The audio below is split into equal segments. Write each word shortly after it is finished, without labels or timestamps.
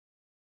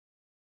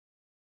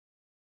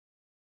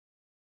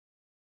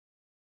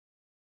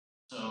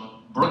So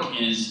Brooke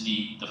is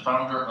the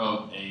founder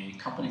of a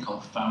company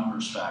called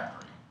Founders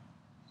Factory,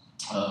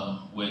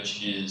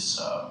 which is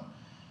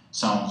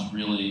sounds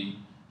really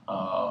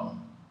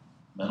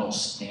metal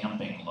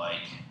stamping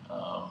like,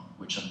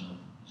 which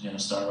in the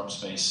startup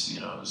space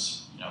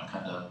is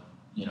kind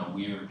of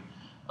weird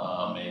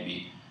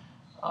maybe.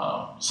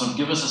 So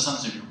give us a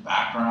sense of your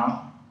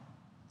background.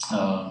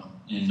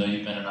 You've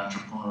been an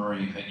entrepreneur.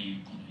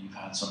 You've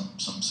had some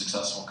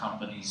successful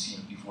companies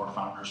before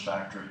Founders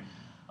Factory.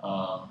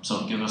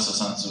 So give us a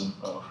sense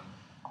of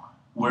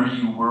where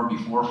you were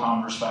before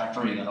Founders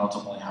Factory, and then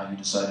ultimately how you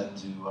decided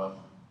to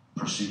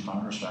pursue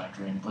Founders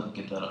Factory and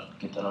get that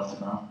off the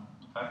ground.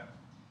 Okay.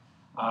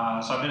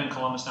 So I've been in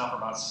Columbus now for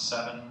about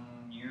 7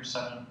 years,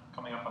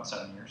 coming up on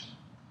 7 years.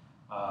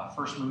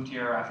 First moved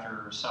here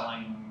after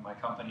selling my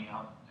company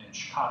out in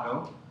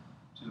Chicago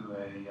to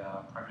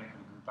a private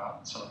equity group out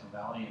in Silicon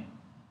Valley, and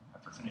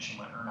after finishing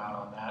my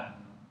earn-out on that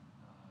and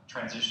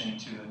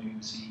transitioning to a new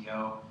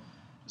CEO,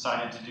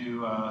 decided to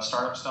do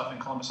startup stuff in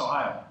Columbus,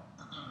 Ohio.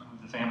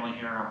 Moved the family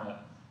here. I'm an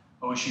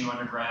OSU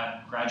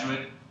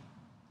graduate,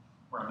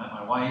 where I met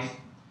my wife,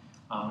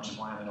 which is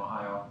why I'm in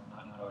Ohio,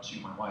 not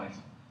OSU, my wife.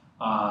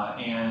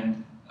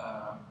 And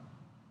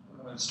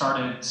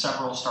started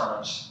several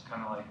startups,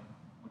 kind of like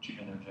what you've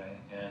been there, Jay.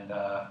 And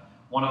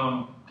one of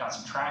them got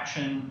some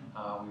traction.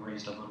 We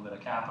raised a little bit of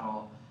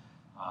capital,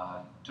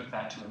 took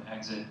that to an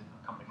exit,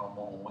 a company called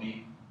Mobile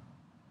Weight.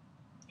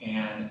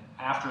 And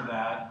after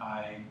that,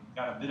 I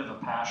got a bit of a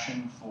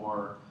passion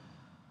for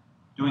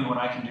doing what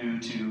I can do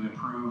to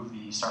improve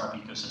the startup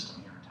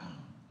ecosystem here in town.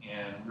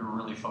 And we were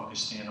really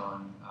focused in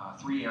on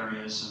 3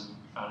 areas. So we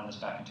founded this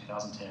back in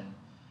 2010,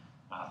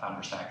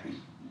 Founders Factory.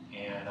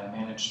 And I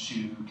managed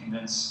to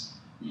convince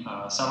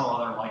several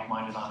other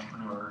like-minded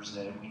entrepreneurs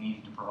that we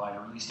needed to provide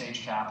early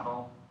stage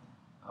capital.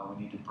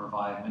 We needed to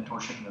provide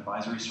mentorship and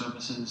advisory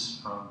services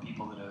from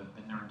people that have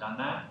been there and done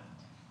that.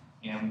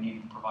 And we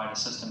needed to provide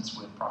assistance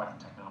with product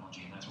and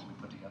technology, and that's what we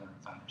put together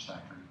at Founders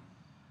Factory.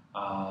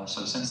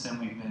 So since then,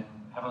 we've been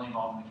heavily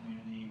involved in the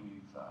community.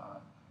 We've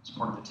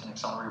supported the 10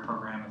 Accelerator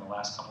program, and the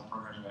last couple of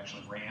programs we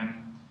actually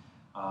ran.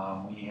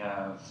 We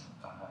have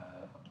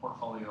a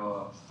portfolio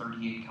of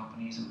 38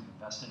 companies that we've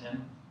invested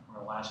in over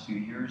the last few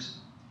years.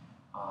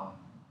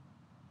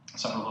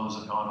 Some of those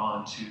have gone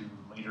on to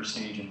later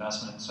stage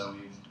investment, so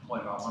we've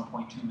deployed about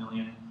 $1.2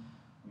 million.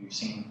 We've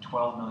seen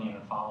 $12 million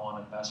in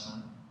follow-on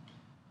investment.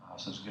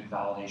 So it's good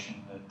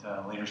validation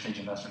that later stage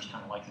investors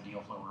kind of like the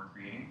deal flow we're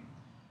creating.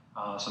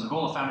 So the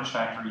goal of Founders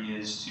Factory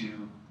is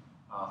to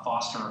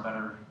foster a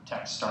better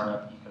tech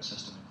startup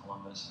ecosystem in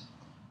Columbus.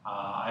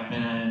 I've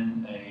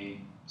been a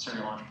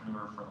serial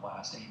entrepreneur for the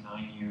last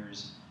 8-9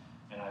 years,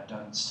 and I've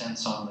done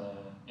stints on the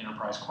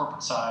enterprise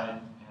corporate side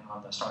and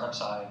on the startup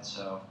side.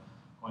 So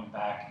going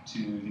back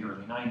to the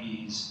early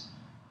 90s,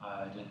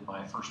 I did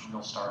my first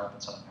real startup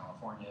in Southern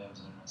California. It was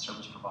an internet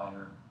service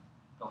provider.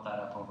 Built that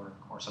up over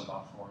the course of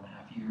about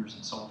 4.5 years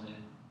and sold it.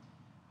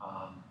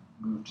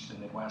 Moved to the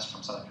Midwest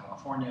from Southern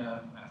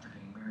California after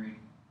getting married.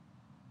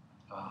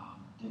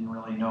 Didn't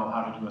really know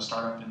how to do a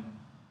startup in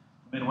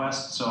the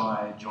Midwest, so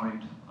I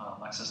joined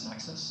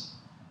LexisNexis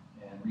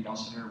and Reed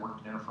Elsevier,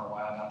 worked there for a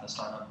while, got the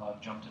startup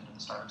bug, jumped into the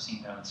startup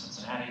scene down in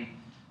Cincinnati,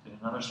 did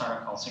another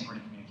startup called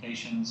Synchrony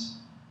Communications,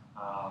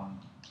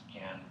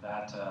 and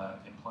that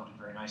imploded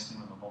very nicely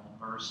when the bubble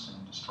burst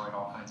and destroyed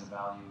all kinds of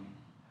value.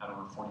 Had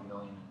over $40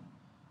 million in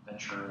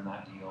venture in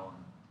that deal,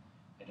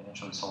 and it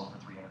eventually sold for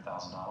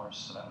 $300,000,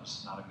 so that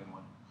was not a good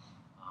one.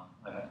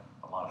 I've had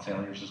a lot of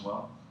failures as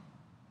well.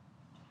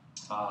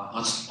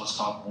 Let's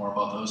talk more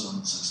about those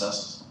and the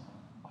successes.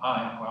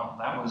 Well,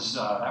 that was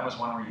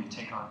one where you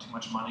take on too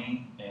much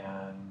money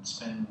and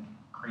spend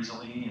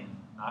crazily and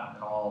not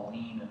at all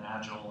lean and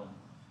agile and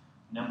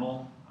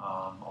nimble. A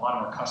lot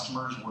of our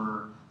customers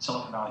were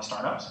Silicon Valley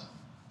startups,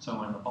 so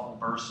when the bubble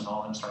burst and all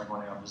of them started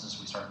going out of business,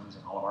 we started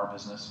losing all of our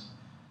business.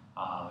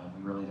 And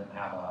we really didn't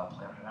have a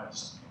plan. That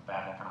was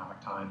bad economic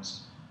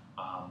times.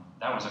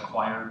 That was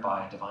acquired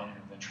by Divine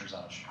Interventures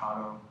out of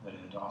Chicago, that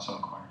had also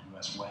acquired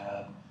US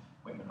Web,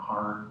 Whitman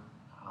Hart,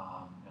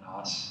 and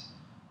us.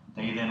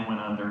 They then went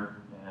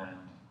under, and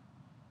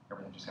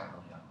everything just got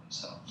really ugly.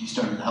 So you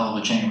started a hell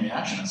of a chain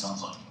reaction, it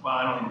sounds like. Well,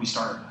 I don't think we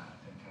started that.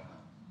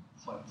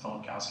 I think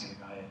Philip Kowski, the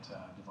guy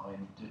at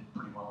Divine, did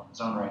pretty well in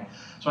his own right.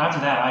 So after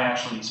that, I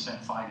actually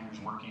spent 5 years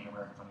working at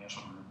American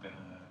Financial Group in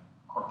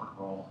a corporate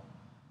role.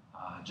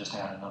 Just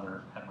had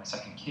my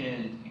second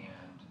kid,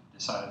 and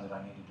decided that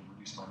I needed to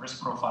reduce my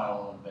risk profile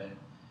a little bit,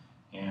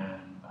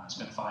 and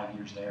spent 5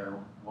 years there.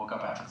 Woke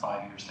up after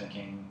 5 years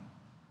thinking,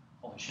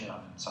 holy shit,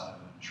 I'm inside of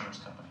an insurance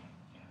company,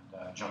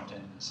 and jumped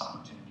into this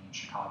opportunity in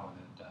Chicago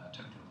that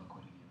took to a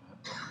liquidity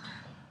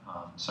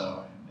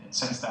event. And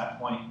since that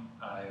point,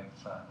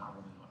 I've not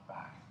really looked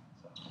back.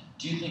 So.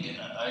 Do you think,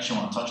 I actually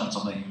want to touch on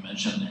something you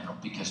mentioned there,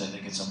 because I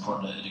think it's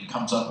important, it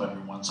comes up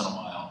every once in a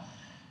while.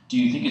 Do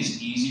you think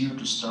it's easier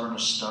to start a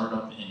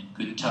startup in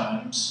good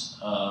times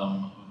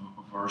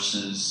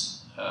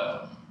versus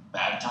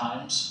bad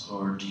times,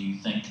 or do you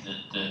think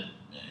that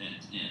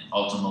it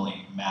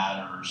ultimately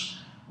matters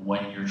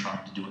when you're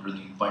trying to do it or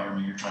the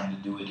environment you're trying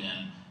to do it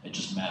in? It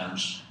just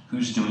matters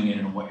who's doing it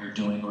and what you're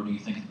doing, or do you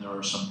think that there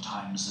are some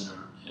times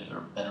that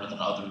are better than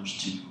others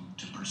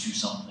to pursue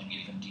something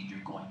if indeed you're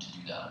going to do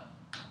that?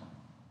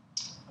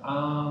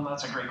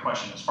 That's a great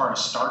question. As far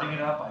as starting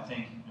it up, I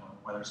think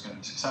whether it's going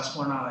to be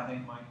successful or not, I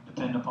think might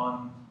depend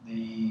upon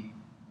the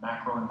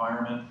macro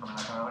environment from an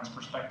economics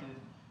perspective.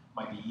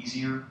 Might be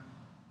easier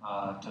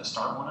to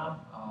start one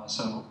up.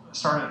 So I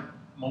started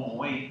Mobile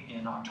Weight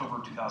in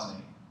October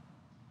 2008,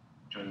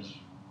 which was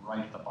right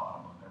at the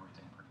bottom of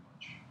everything pretty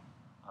much.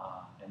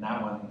 And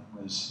that one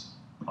was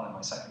probably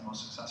my second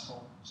most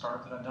successful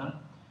startup that I've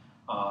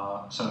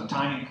done. So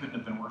timing couldn't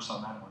have been worse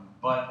on that one,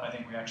 but I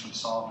think we actually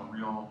solved a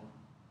real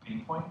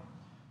pain point.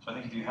 So I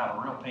think if you have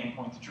a real pain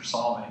point that you're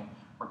solving,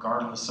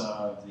 regardless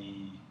of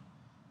the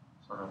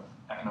sort of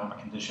economic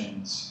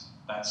conditions,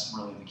 that's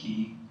really the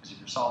key. Because if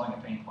you're solving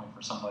a pain point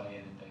for somebody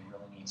that they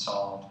really need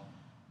solved,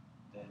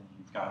 then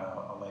you've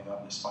got a leg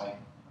up despite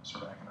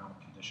sort of economic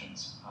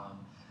conditions.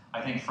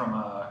 I think from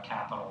a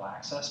capital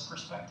access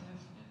perspective,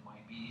 it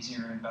might be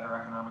easier in better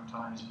economic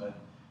times, but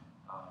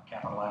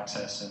capital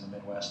access in the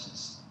Midwest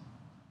is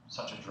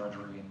such a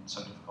drudgery and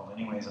so difficult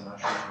anyways. I'm not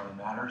sure it really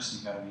matters.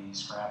 You've got to be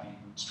scrappy,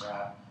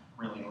 bootstrap,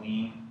 really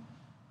lean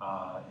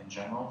in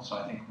general. So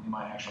I think we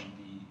might actually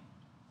be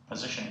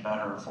positioned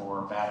better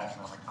for bad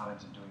economic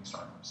times and doing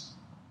startups.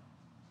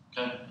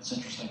 Okay, that's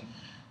interesting.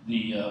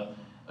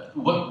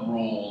 What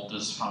role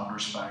does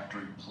Founders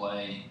Factory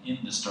play in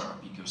the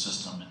startup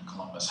ecosystem in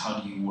Columbus? How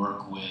do you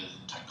work with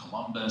Tech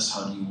Columbus?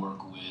 How do you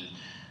work with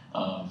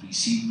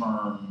VC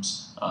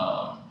firms?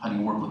 How do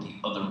you work with the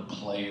other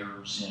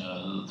players,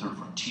 the Third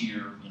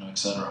Frontier, et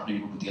cetera? How do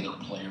you work with the other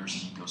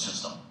players in the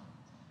ecosystem?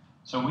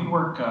 So we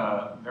work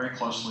very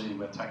closely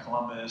with Tech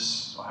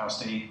Columbus, Ohio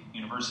State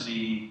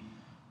University,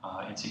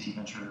 NCT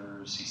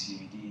Ventures,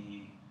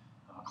 CCAD,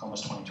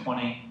 Columbus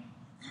 2020,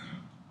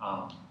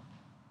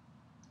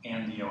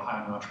 and the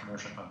Ohio New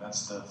Entrepreneurship Fund.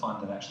 That's the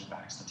fund that actually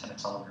backs the 10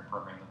 Accelerator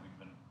program that we've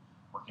been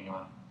working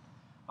on.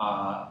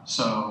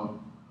 So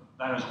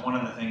that is one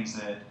of the things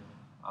that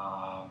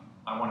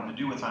I wanted to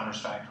do with Founders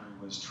Factory,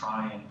 was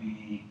try and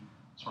be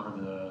sort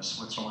of the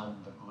Switzerland,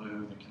 the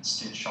glue that can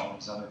stitch all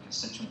these other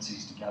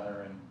constituencies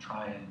together and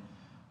try and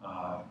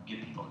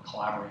get people to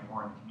collaborate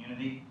more in the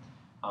community.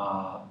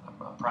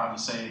 I'm proud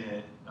to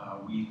say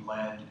that we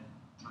led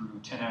through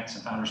 10X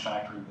and Founders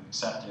Factory. We've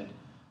accepted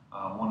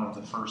one of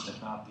the first, if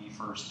not the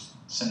first,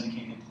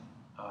 syndicated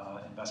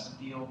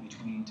investment deal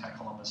between Tech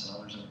Columbus and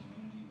others in the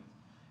community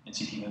with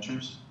NCT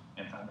Ventures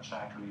and Founders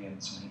Factory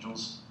and some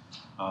angels.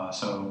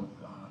 So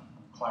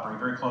collaborate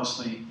very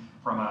closely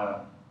from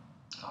a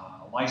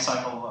life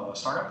cycle of a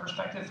startup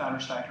perspective.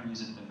 Founders Factory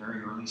is at the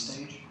very early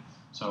stage.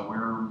 So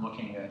we're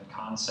looking at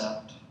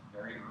concept,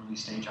 very early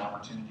stage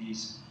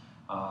opportunities,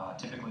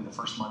 typically the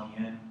first money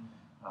in.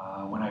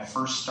 When I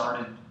first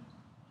started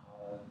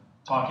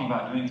talking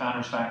about doing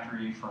Founders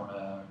Factory from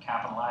a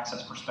capital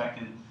access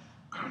perspective,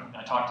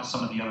 I talked to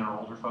some of the other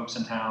older folks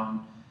in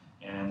town,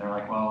 and they're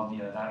like, well,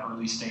 that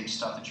early stage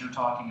stuff that you're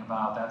talking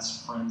about,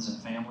 that's friends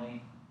and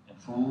family and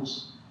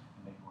fools.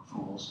 And maybe we're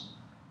fools.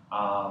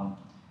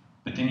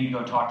 But then you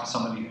go talk to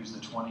somebody who's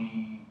the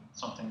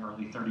 20-something,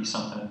 early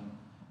 30-something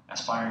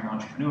aspiring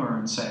entrepreneur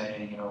and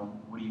say,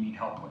 what do you need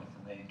help with?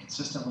 And they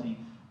consistently,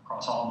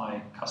 across all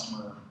my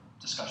customer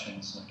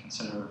discussions, and I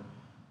consider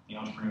the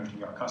entrepreneurs to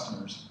be our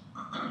customers,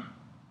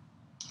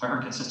 I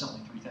heard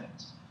consistently three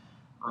things.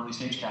 Early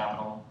stage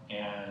capital,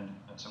 and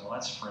I said, well,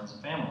 that's friends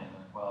and family. And they're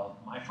like, well,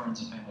 my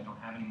friends and family don't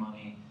have any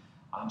money.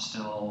 I'm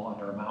still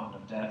under a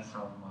mountain of debt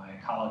from my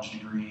college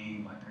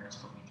degree. My parents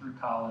put me through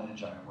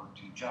college. I work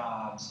 2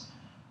 jobs.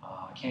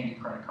 I can't get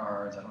credit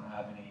cards. I don't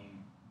have any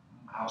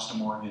house to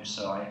mortgage,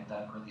 so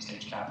that early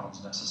stage capital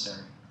is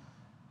necessary.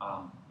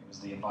 It was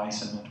the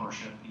advice and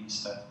mentorship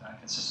piece that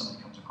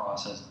consistently comes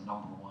across as the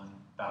 #1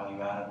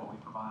 value add of what we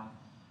provide,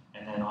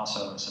 and then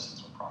also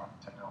assistance with product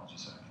and technology.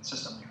 So I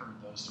consistently heard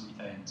those 3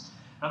 things.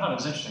 And I thought it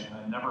was interesting.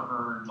 I never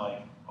heard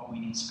we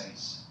need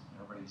space.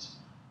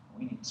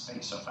 We need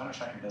space. So Founders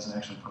Factory doesn't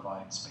actually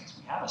provide space.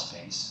 We have a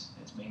space.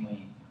 It's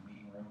mainly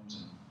meeting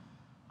rooms,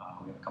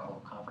 and we have a couple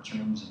of conference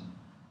rooms and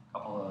a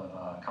couple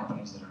of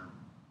companies that are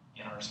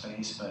in our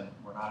space, but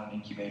we're not an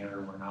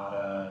incubator. We're not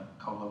a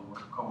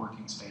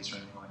co-working space or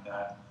anything like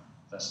that.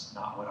 That's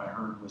not what I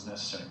heard was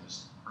necessary. It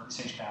was early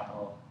stage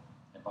capital,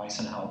 advice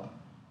and help,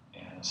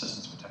 and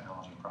assistance with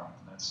technology and product.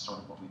 And that's sort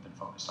of what we've been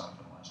focused on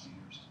for the last few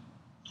years.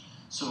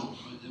 So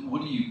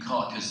what do you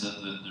call it? Because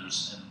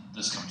there's, and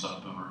this comes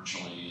up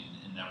virtually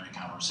in every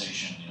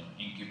conversation,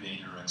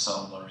 incubator,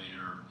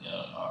 accelerator,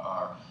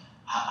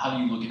 how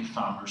do you look at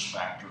Founders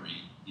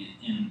Factory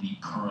in the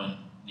current,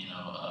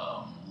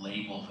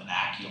 label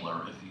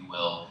vernacular, if you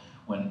will,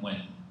 when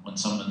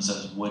someone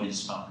says, what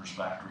is Founders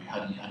Factory? How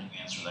do you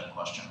answer that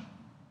question?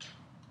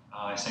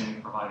 I say we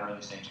provide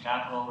early stage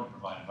capital, we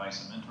provide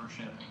advice and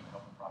mentorship, and we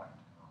help with product.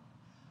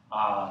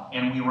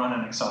 And we run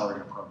an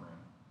accelerator program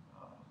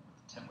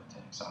with 10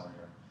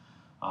 Accelerator.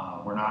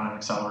 We're not an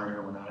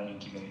accelerator, we're not an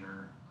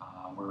incubator.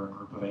 We're a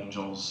group of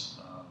angels,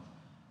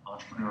 of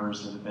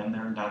entrepreneurs that have been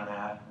there and done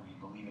that. We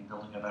believe in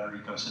building a better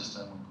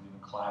ecosystem. We believe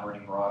in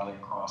collaborating broadly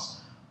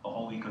across the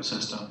whole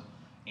ecosystem.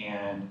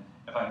 And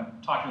if I'm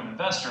talking to an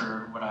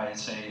investor, what I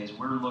say is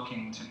we're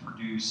looking to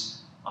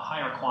produce a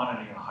higher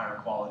quantity and a higher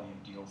quality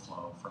of deal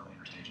flow for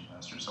later stage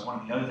investors. So one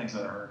of the other things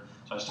that I heard,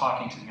 so I was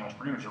talking to the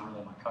entrepreneurs who are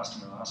really my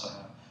customer. I also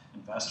have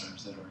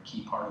investors that are a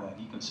key part of that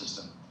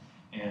ecosystem.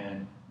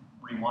 And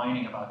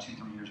rewinding about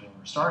 2-3 years when we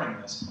were starting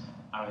this,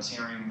 I was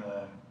hearing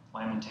the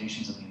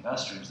lamentations of the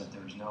investors that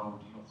there's no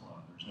deal flow,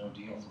 there's no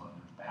deal flow,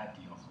 there's bad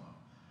deal flow.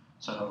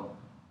 So,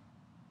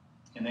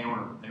 and they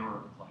were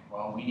like,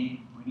 well, we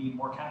need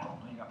more capital.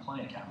 You got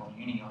plenty of capital.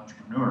 You need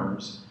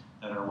entrepreneurs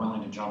that are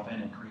willing to jump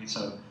in and create.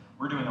 So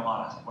we're doing a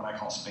lot of what I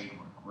call spade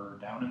work. We're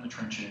down in the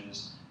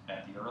trenches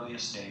at the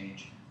earliest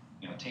stage,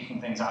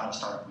 taking things out of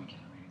Startup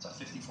Weekend. I mean, it's a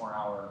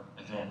 54-hour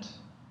event,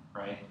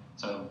 right?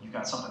 So you've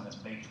got something that's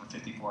baked for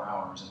 54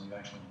 hours, and we've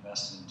actually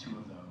invested in 2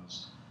 of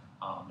those.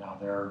 Now,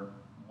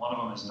 one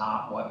of them is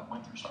not what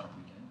went through Startup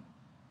Weekend.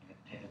 It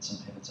pivots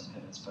and pivots and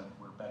pivots, but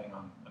we're betting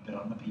a bit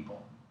on the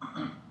people.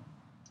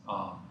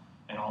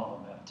 And all of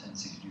them have a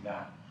tendency to do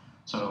that.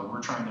 So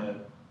we're trying to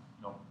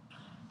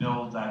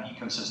build that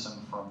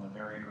ecosystem from the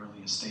very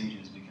earliest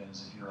stages,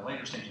 because if you're a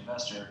later stage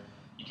investor,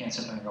 you can't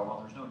sit there and go, well,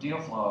 there's no deal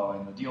flow,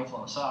 and the deal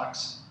flow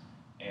sucks,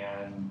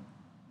 and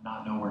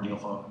not know where deal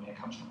flow, it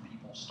comes from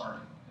people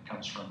starting. It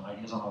comes from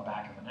ideas on the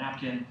back of a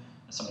napkin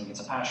that somebody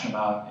gets passionate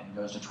about and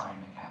goes to try and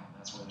make happen.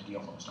 That's where the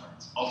deal flow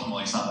starts.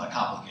 Ultimately, it's not that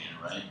complicated,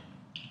 right?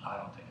 I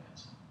don't think it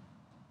is.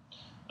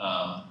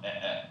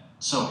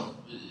 So,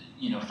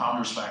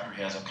 Founders Factory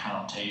has a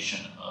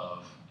connotation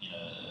of,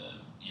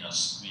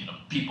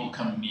 people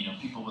come,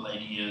 people with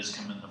ideas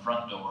come in the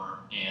front door,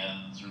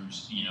 and through,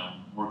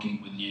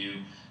 working with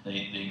you,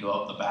 they go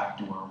out the back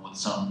door with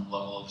some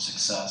level of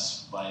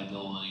success,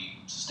 viability,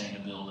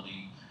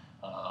 sustainability.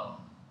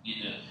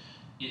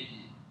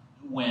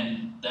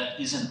 When that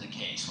isn't the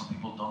case, when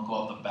people don't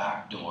go out the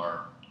back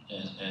door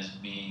as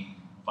being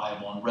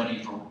viable and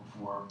ready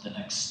for the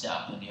next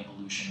step in the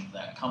evolution of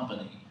that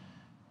company,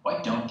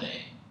 why don't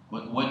they?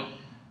 What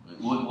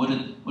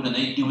are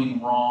they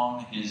doing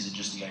wrong? Is it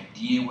just the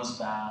idea was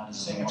bad?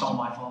 Is it It's all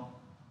my fault?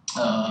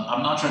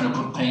 I'm not trying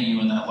to paint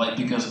you in that light,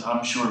 because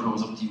I'm sure if it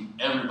was up to you,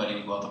 everybody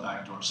would go out the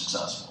back door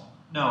successful.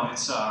 No,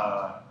 it's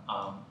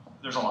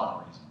there's a lot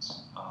of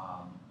reasons.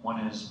 One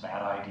is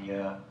bad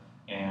idea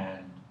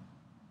and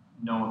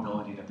no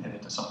ability to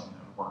pivot to something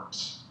that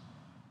works.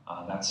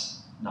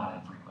 That's not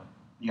infrequent.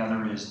 The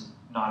other is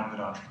not a good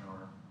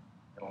entrepreneur.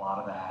 Get a lot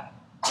of that.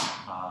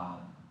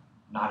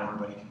 Not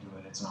everybody can do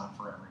it. It's not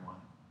for everyone.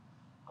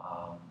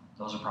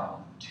 Those are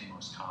probably the 2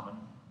 most common.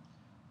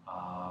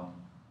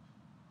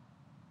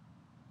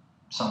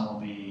 Some will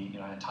be,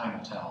 and time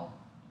will tell.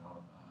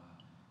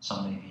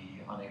 Some may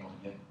be unable to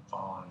get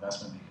follow-on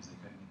investment because they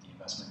couldn't get the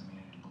investment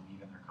community to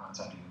believe in their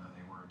concept, even though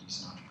they were a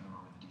decent entrepreneur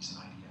with a decent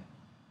idea.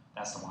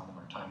 That's the one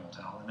where time will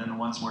tell. And then the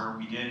ones where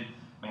we did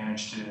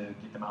manage to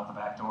get them out the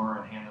back door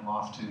and hand them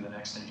off to the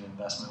next stage of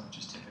investment, which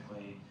is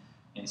typically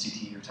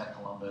NCT or Tech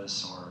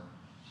Columbus or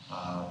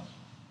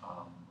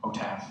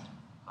OTAF.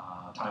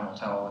 Time will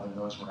tell whether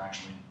those were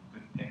actually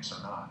good picks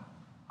or not.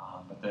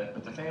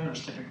 But the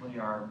failures typically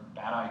are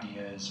bad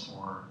ideas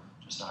or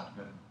just not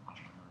good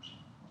entrepreneurs.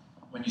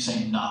 When you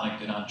say not a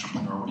good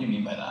entrepreneur, what do you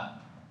mean by that?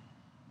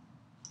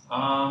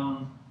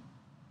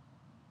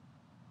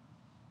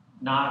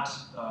 Not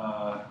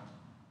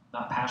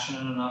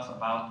passionate enough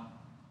about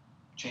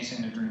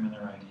chasing their dream and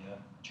their idea,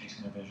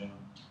 chasing their vision,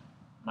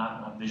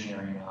 not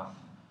visionary enough.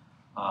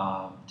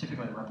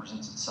 Typically it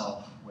represents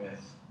itself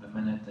with the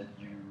minute that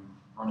you're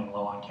running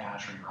low on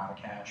cash or you're out of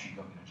cash, you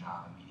go get a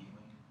job immediately.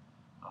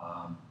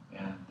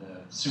 And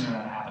the sooner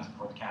that happens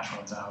before the cash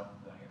runs out,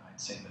 I'd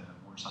say the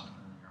worse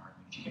entrepreneur you are.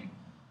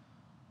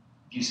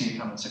 If you see it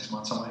coming 6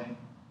 months away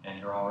and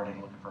you're already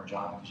looking for a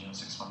job because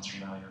 6 months from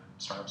now your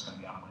startup's going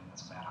to be out of money,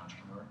 that's a bad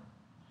entrepreneur.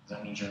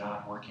 That means you're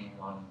not working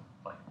on,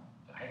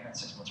 I got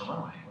 6 months of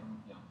runway.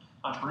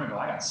 Entrepreneur go,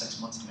 I got 6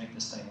 months to make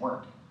this thing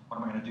work. What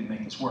am I going to do to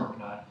make this work?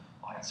 Not,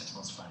 I got 6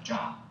 months to find a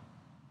job.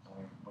 And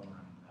we're running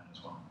into that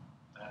as well.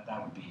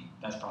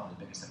 That's probably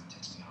the biggest thing that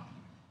ticks me off.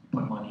 You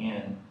put money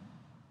in,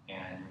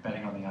 and you're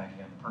betting on the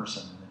idea and the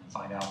person, and then you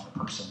find out the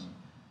person,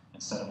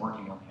 instead of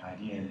working on the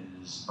idea,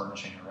 is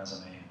burnishing a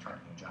resume and trying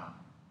to get a job.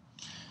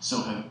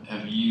 So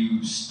have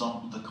you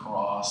stumbled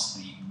across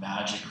the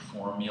magic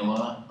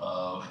formula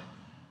of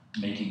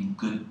making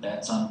good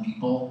bets on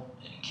people?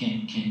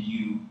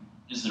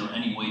 Is there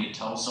any way to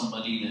tell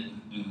somebody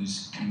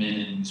who's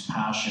committed, who's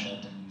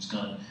passionate, and who's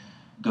going to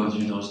go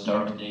through those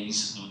dark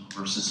days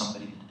versus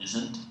somebody that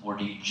isn't? Or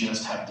do you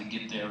just have to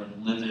get there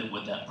and live it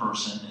with that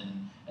person,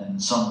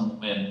 and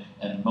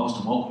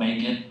most won't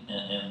make it,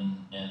 and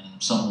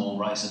some will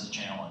rise to the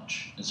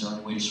challenge? Is there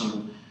any way to sort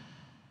of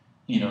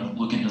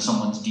look into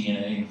someone's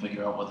DNA and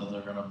figure out whether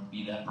they're going to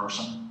be that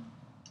person?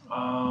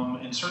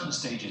 In certain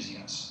stages,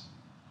 yes.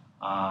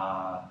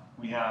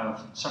 We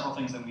have several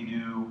things that we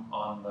do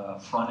on the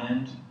front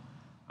end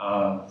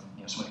of,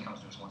 somebody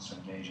comes to us, wants to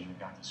engage, and they've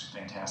got this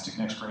fantastic,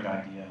 next great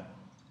idea,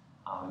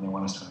 and they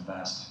want us to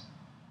invest.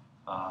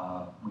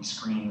 We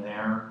screen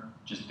there,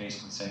 just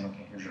basically saying,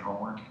 okay, here's your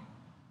homework.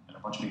 And a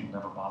bunch of people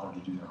never bother to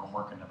do their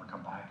homework and never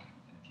come back.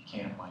 And if you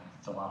can't, like,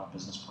 fill out a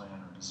business plan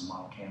or a business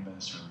model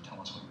canvas or tell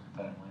us what your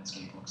competitive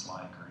landscape looks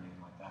like or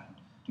anything like that,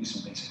 do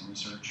some basic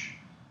research.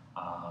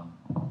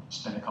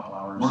 Spend a couple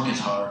hours. Work is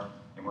hard.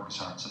 Yeah, work is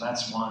hard. So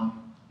that's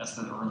one. That's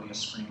the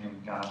earliest screening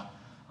we've got.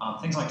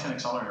 Things like 10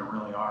 Accelerator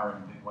really are,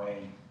 in a big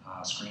way,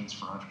 screens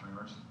for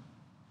entrepreneurs.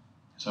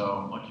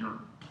 So, look, you're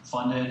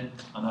funded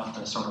enough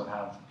to sort of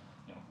have,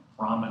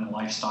 ramen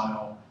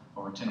lifestyle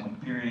over a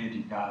 10-week period.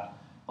 You've got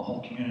the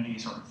whole community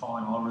sort of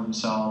falling all over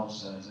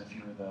themselves as if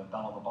you're the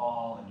belle of the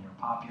ball and you're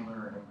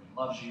popular and everybody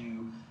loves you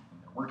and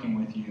they're working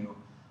with you.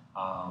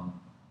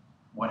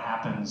 What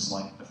happens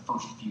like the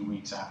first few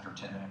weeks after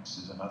 10X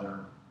is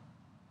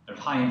there's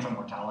high infant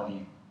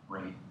mortality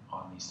rate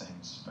on these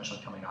things,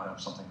 especially coming out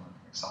of something like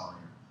an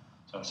accelerator.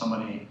 So if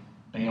somebody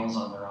bails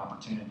on their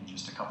opportunity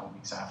just a couple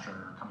weeks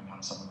after coming out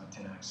of something like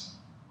 10X,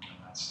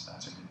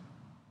 that's a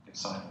good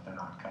sign that they're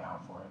not cut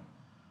out for it.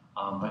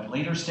 But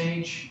later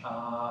stage,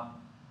 I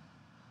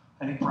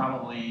think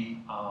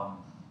probably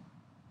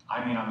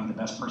I may not be the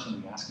best person to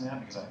be asking that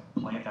because I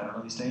play at that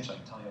early stage. So I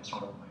can tell you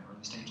sort of what my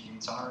early stage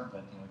gates are,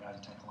 but the guys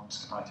at Tech Columbus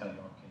could probably tell you,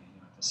 okay,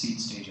 at the seed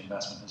stage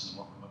investment, this is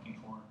what we're looking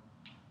for.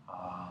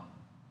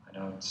 I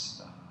know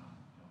it's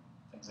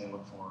things they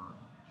look for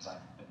because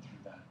I've been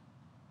through that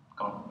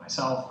gauntlet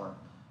myself, or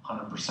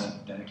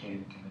 100% dedicated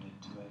and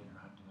committed to it. You're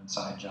not doing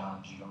side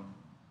jobs. You don't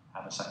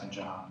have a second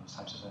job. Those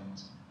types of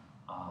things.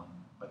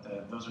 But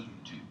those would be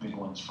the two big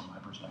ones from my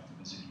perspective.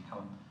 Is if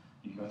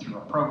you go through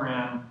a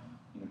program,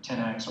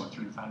 10X or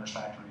through Founders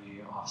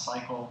Factory off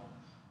cycle,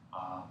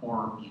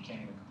 or you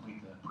can't even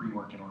complete the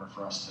pre-work in order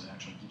for us to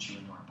actually get you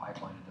into our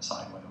pipeline and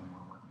decide whether we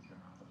want to work with you or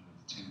not. Those are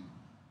the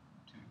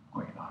two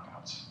quick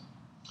knockouts.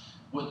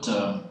 What,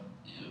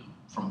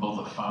 from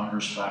both a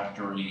Founders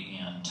Factory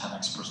and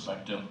 10X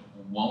perspective,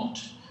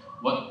 what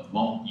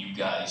won't you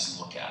guys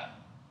look at?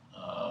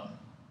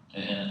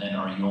 And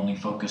are you only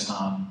focused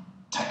on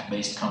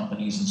tech-based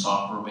companies and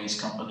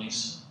software-based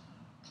companies?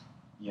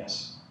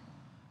 Yes.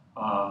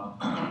 On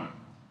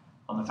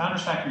the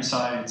Founders Factory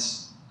side,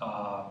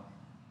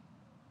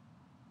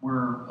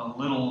 we're a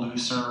little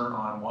looser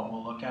on what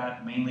we'll look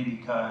at, mainly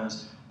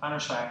because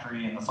Founders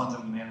Factory and the funds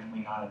that we manage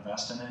may not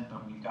invest in it,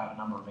 but we've got a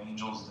number of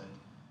angels that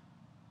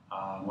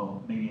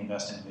will maybe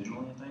invest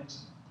individually in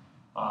things.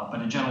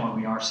 But in general,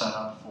 we are set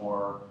up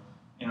for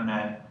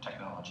internet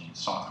technology,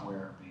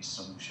 software-based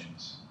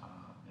solutions.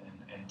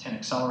 And 10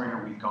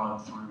 Accelerator, we've gone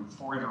through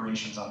 4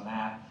 iterations on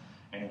that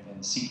and have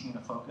been seeking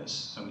a focus.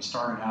 So we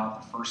started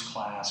out the first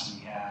class, we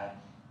had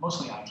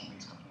mostly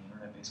IT-based companies,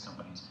 internet-based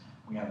companies.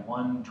 We had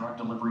one drug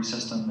delivery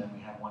system, then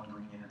we had one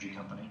green energy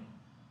company.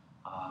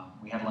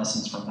 We had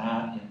lessons from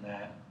that in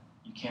that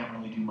you can't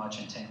really do much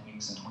in 10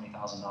 weeks and $20,000 at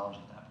that point. I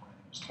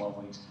think it was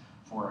 12 weeks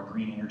for a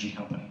green energy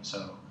company.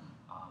 So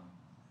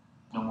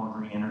no more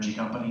green energy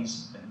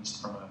companies, at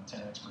least from a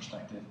 10X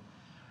perspective.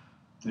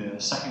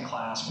 The second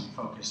class, we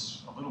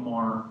focused a little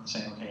more,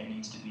 saying, okay, it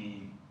needs to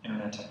be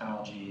internet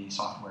technology,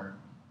 software.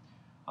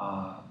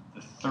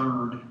 The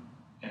third,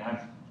 and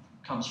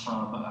comes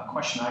from a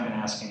question I've been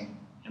asking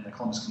in the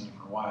Columbus community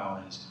for a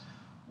while, is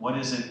what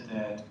is it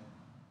that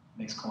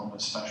makes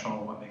Columbus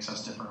special? What makes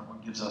us different?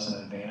 What gives us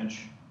an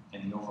advantage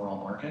in the overall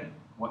market?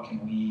 What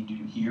can we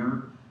do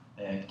here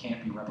that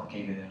can't be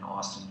replicated in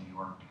Austin, New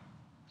York,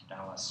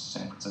 Dallas,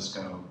 San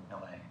Francisco,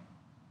 LA?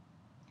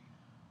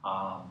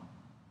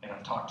 And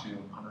I've talked to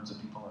hundreds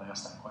of people and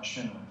asked that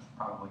question, and I've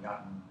probably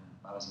gotten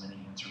about as many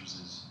answers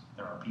as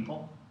there are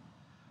people.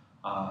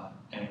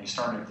 And we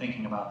started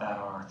thinking about that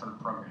on our third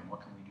program.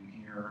 What can we do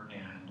here?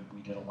 And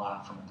we did a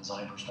lot from a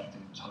design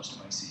perspective. It was hosted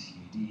by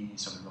CCAD,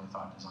 so we really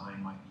thought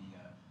design might be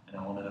an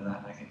element of that,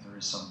 and I think there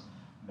is some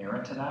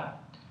merit to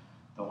that.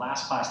 The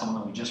last class, the one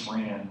that we just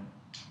ran,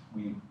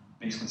 we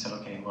basically said,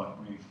 okay, look,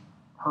 we've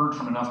heard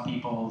from enough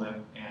people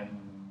and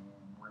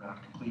we're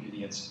not complete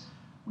idiots.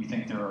 We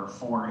think there are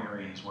 4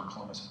 areas where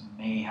Columbus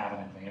may have an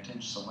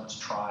advantage, so let's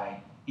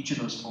try each of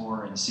those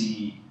 4 and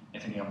see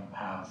if any of them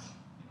have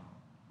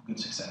good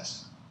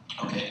success.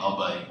 Okay, I'll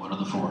bite. What are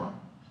the 4?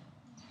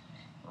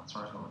 That's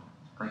where I was going.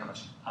 Great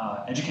question.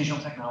 Educational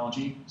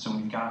technology, so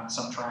we've got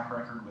some track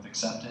record with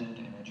Accepted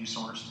and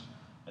EduSourced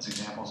as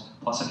examples.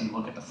 Plus, if you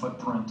look at the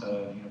footprint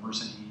of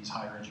universities,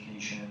 higher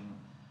education,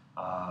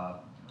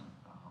 what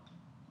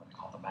they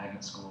call the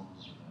magnet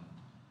schools or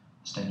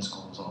the STEM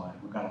schools, all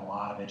that. We've got a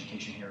lot of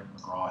education here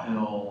at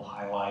McGraw-Hill,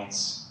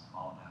 highlights,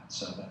 all of that.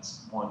 So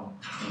that's one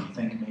that we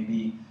think may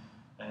be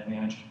an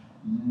advantage.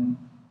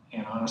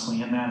 And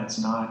honestly, in that, it's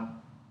not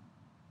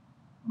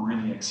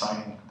really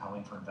exciting and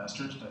compelling for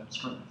investors, but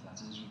screw it. If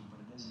that is what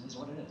it is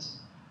what it is.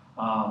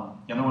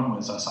 The other one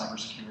was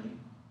cybersecurity.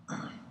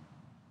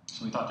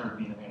 So we thought there would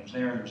be an advantage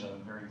there. There's a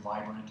very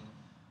vibrant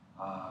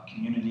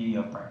community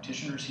of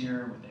practitioners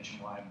here with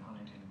Nationwide and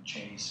Huntington and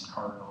Chase and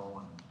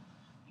Cardinal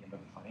and BMW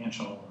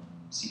Financial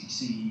and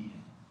CDC.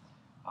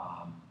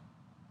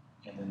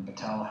 And then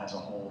Battelle has a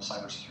whole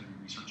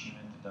cybersecurity research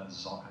unit that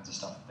does all kinds of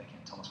stuff that they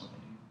can't tell us what they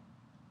do.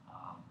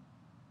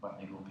 But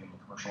maybe we'll be able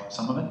to commercialize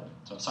some of it.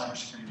 So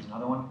cybersecurity is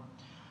another one.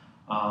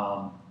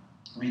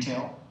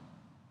 Retail.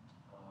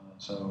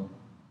 So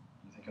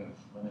you think of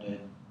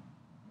limited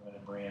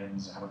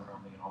brands,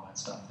 Abercrombie, and all that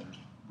stuff. There's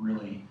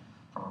really,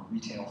 from a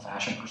retail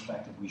fashion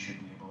perspective, we should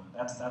be able to.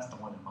 That's the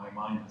one in my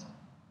mind. That's like,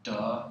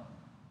 duh.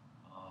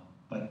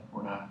 But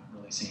we're not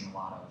really seeing a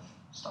lot of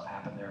stuff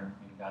happen there. I mean,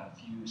 we've got a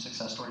few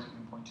success stories we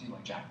can point to,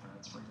 like Jack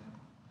Threads, for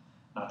example.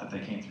 Not that they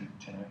came through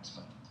 10X,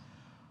 but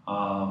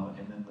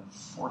and then the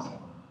fourth one.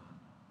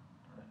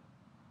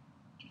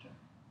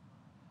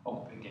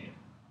 Oh, big data.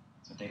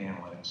 So data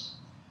analytics,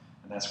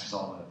 and that's because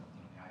all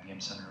the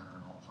IBM Center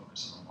and all the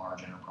focus on the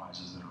large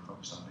enterprises that are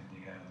focused on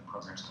big data, the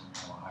programs coming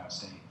out of Ohio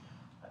State,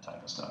 that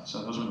type of stuff.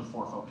 So those are the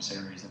 4 focus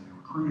areas that we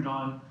recruited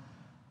on.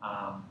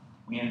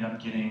 We ended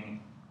up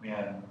we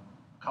had a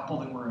couple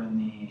that were in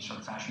the sort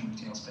of fashion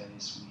retail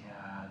space. We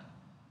had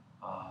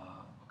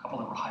a couple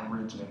that were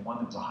hybrids. We had one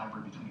that was a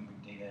hybrid between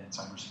big data and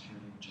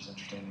cybersecurity, which is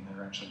interesting, and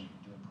they're actually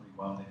doing pretty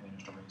well. They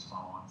managed to raise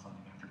follow-on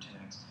funding after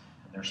 10X,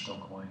 and they're still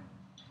going.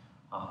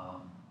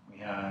 We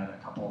had a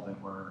couple that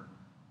were,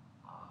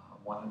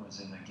 one that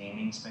was in the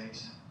gaming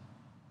space,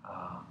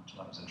 so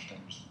that was interesting.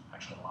 There's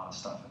actually a lot of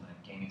stuff in the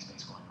gaming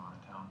space going on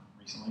in town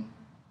recently.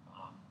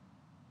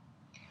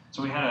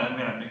 So we had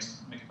a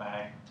mixed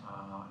bag.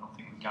 I don't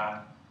think we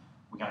got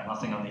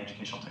nothing on the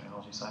educational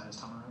technology side this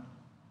time around.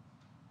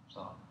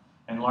 So,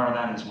 and a lot of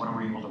that is what are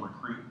we able to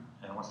recruit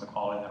and what's the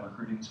quality of that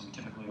recruiting. So we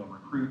typically will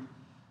recruit.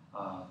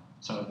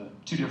 So the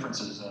 2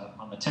 differences,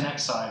 on the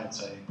 10X side,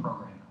 it's a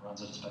program that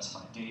runs at a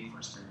specified date for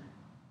a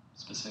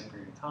specific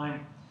period of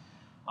time.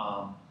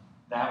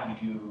 That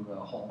we do a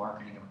whole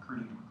marketing and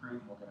recruiting to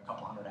recruit. We'll get a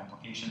couple hundred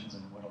applications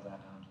and whittle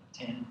that down to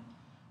 10.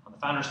 On the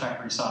Founders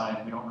Factory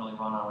side, we don't really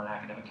run on an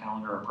academic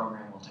calendar or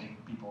program. We'll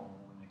take people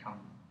when they come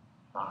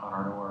knock on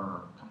our door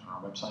or come to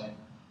our website.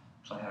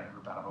 Actually, I had a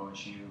group out of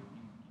OSU.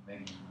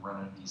 Maybe you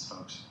run into these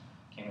folks.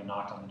 Came and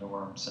knocked on the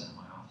door. I'm sitting in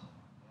my office.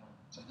 Yeah.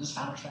 So this is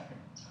Founders Factory.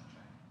 This is Founders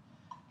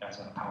Factory. Guy's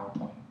got a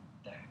PowerPoint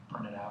deck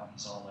printed out.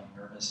 He's all like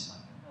nervous. He's like,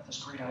 I got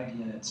this great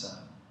idea. It's an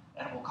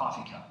edible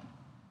coffee cup.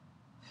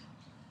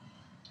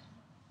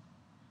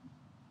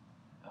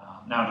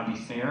 Now, to be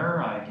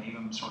fair, I gave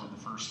him sort of the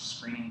first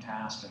screening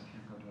task of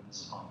here, go do a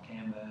business model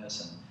canvas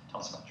and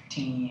tell us about your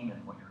team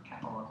and what your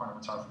capital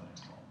requirements are for the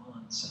next 12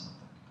 months and what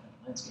the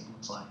competitive landscape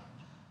looks like.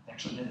 They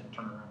actually did it,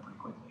 turned around pretty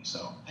quickly.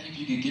 So, And if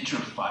you could get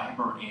your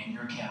fiber and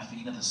your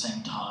caffeine at the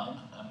same time,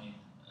 I mean,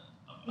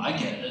 I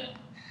get it.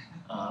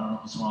 I don't know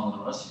what's wrong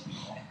with the rest of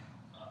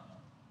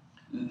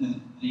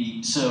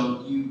people.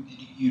 So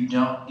you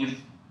don't,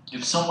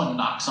 if someone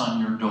knocks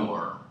on your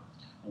door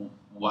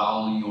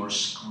while you're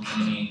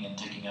screening and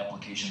taking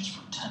applications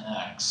for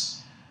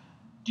 10X,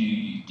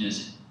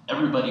 does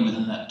everybody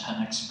within that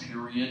 10X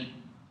period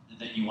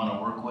that you want to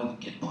work with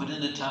get put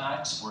into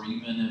 10X, or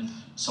even if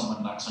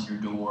someone knocks on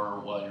your door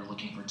while you're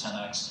looking for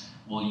 10X,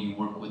 will you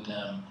work with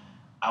them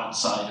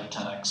outside of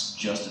 10X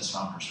just as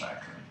Founders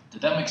Factory?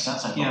 Did that make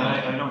sense? I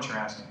know what you're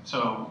asking.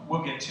 So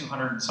we'll get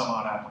 200 and some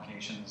odd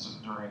applications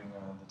during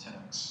the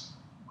 10X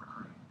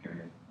recruiting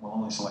period. We'll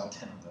only select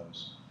 10 of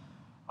those.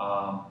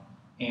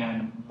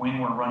 And when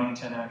we're running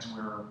 10X,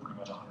 we're pretty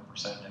much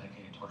 100%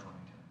 dedicated towards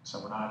running 10X.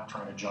 So we're not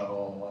trying to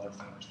juggle other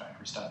Founders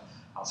Factory stuff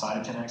outside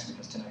of 10X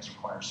because 10X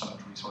requires so much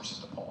resources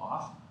to pull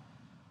off.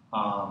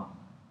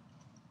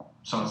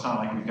 So it's not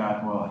like we've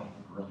got, well,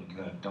 you're really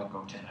good, don't go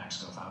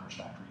 10X, go Founders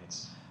Factory.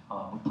 It's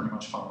we pretty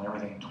much funnel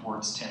everything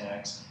towards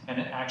 10X. And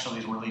it actually,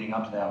 as we're leading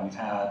up to that, we've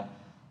had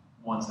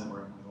ones that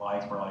we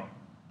like, we're like,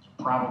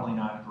 probably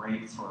not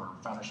great for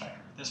Founders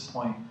Factory at this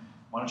point.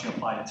 Why don't you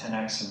apply to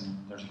 10X and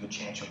there's a good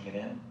chance you'll get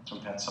in. So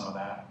we've had some of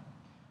that.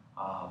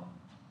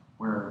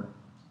 We're,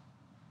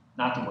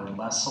 not that we're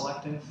less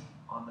selective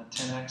on the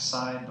 10X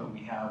side, but we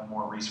have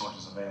more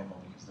resources available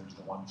because there's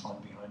the one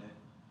fund behind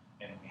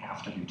it, and we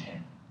have to do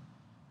 10.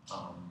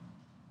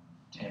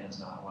 10 is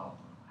not, well,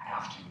 we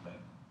have to, but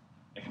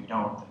if we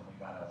don't, then we've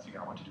got to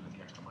figure out what to do with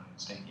the extra money the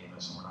state gave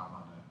us, and we're not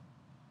allowed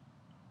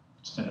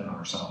to spend it on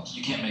ourselves.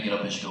 You can't make it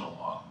up as you go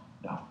along.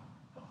 No.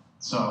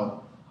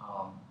 So,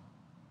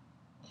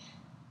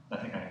 I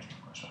think I answered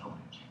your question. I hope I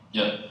answered it.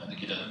 Yeah, I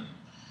think you did.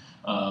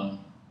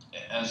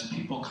 As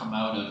people come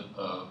out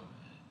of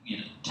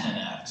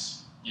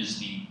 10X, is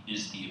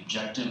the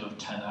objective of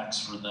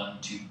 10X for them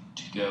to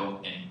go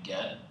and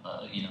get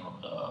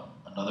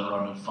another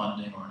round of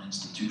funding or an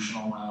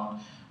institutional round?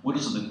 What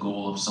is the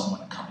goal of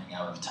someone coming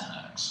out of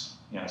 10X?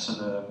 Yeah, so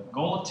the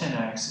goal of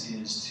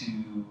 10X is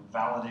to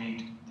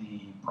validate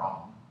the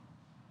problem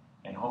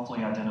and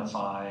hopefully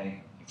identify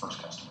a first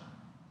customer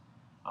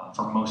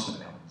for most of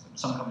the companies.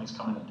 Some companies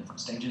come in at different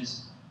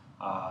stages,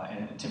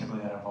 and typically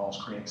that involves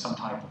creating some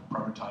type of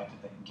prototype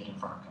that they can get in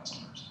front of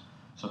customers.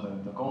 So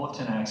the goal of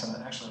 10X,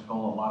 and actually the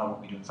goal of a lot of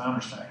what we do at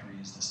Founders Factory,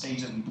 is the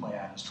stage that we play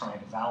at is trying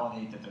to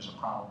validate that there's a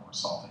problem we're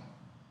solving.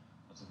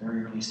 It's a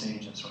very early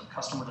stage of sort of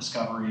customer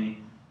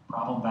discovery,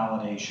 problem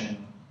validation,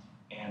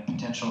 and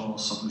potential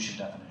solution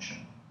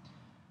definition.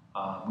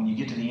 When you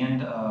get to the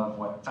end of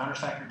what Founders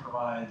Factory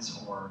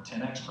provides or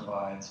 10X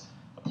provides,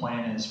 the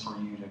plan is for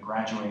you to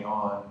graduate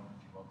on,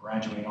 if you will,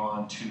 graduate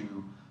on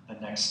to the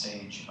next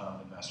stage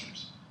of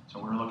investors.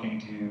 So we're looking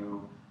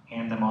to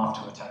hand them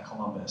off to a Tech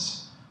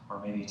Columbus,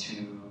 or maybe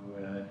to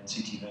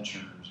NCT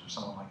Ventures or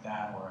someone like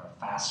that, or a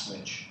Fast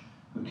Switch,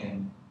 who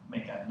can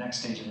make that next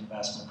stage of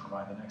investment,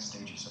 provide the next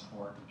stage of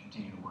support, and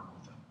continue to work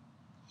with them.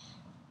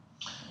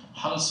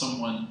 How does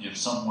someone, if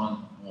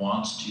someone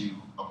wants to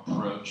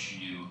approach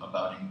you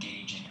about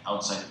engaging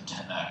outside of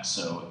 10X,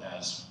 so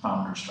as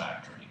Founders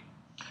Factory,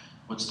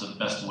 what's the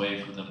best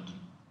way for them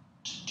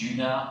to do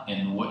that,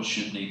 and what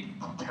should they be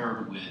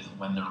prepared with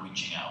when they're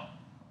reaching out?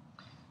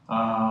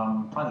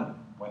 Probably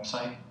the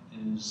website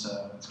is,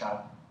 it's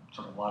got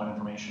sort of a lot of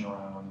information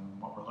around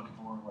what we're looking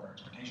for, what our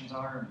expectations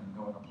are, and you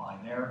can go and apply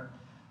there.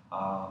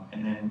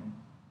 And then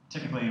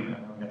typically, we've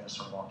got this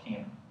sort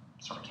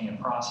of canned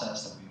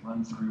process that we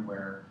run through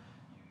where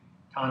you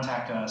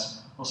contact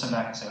us, we'll send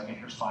back and say, okay,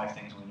 here's 5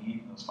 things we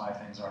need. Those 5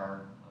 things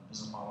are a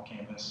business model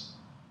canvas,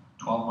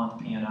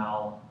 12-month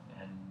P&L,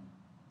 and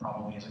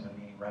probably isn't going to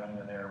be any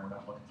revenue in there. We're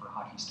not looking for a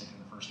hockey stick in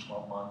the first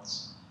 12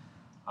 months.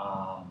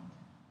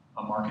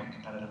 A market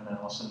competitive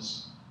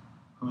analysis,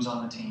 who's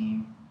on the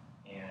team,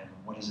 and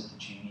what is it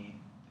that you need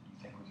that you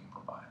think we can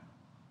provide.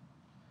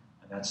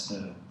 And that's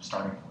the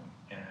starting point.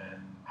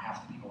 And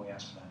half the people we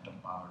ask for that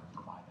don't bother to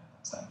provide that.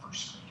 That's that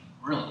first screen.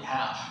 Really,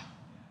 half?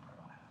 Yeah, probably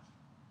about half.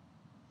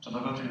 So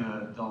they'll go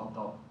through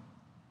they'll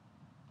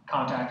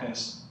contact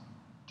us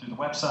through the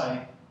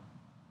website.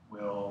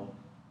 We'll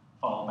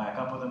follow back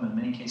up with them. In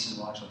many cases,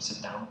 we'll actually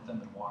sit down with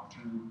them and walk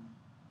through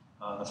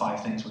the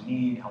 5 things we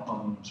need, help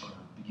them sort of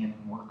begin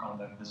work on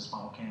the business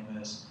model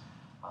canvas,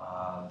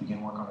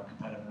 begin work on a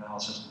competitive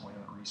analysis, point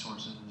out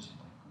resources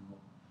like Google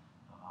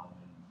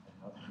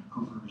and other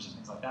Hoovers and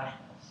things like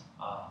that.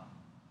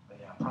 But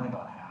yeah, probably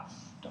about half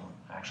don't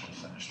actually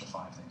finish the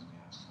 5 things we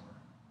ask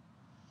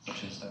for,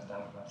 which is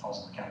that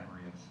falls in the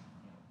category of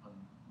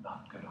a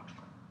not good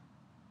entrepreneur.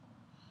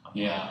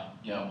 Yeah,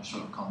 we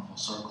sort of come full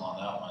circle on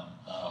that one.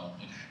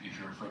 If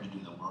you're afraid to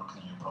do the work,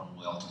 then you're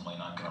probably ultimately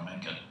not going to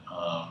make it.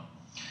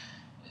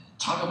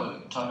 Talk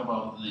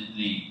about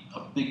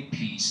a big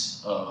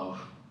piece of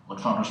what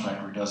Founders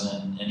Factory does,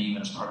 and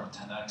even as part of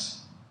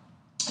 10X,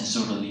 is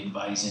sort of the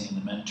advising and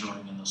the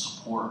mentoring and the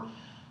support.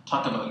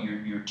 Talk about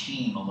your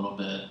team a little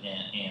bit,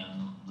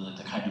 and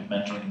the kind of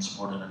mentoring and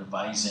support and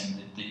advising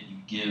that you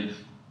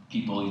give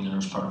people either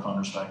as part of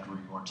Founders Factory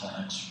or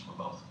 10X or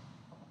both.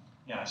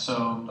 Yeah,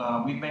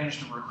 so we've managed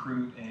to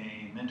recruit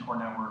a mentor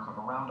network of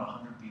around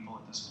 100 people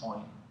at this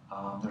point.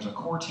 There's a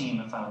core team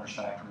at Founders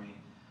Factory,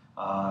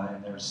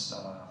 and there's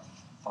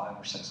 5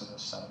 or 6 of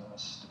us, 7 of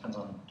us. Depends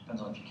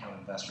on if you count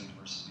investors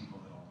versus people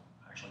that'll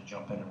actually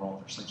jump in and roll up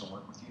their sleeves and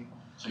work with you.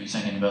 So you're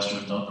saying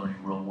investors don't do any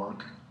real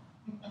work?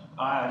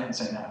 I didn't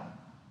say that,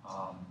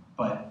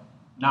 but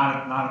not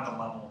at the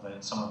level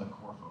that some of the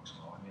core folks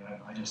will. I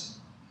mean, I just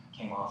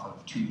came off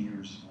of 2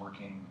 years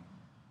working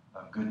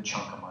a good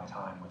chunk of my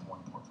time with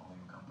one portfolio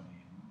company.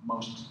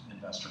 Most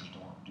investors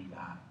don't do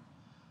that.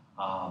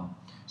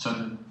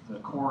 So the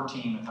core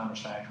team at Founders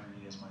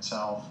Factory is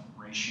myself,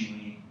 Ray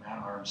Sheely,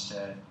 Matt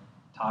Armstead,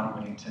 Todd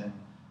Whittington,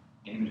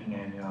 David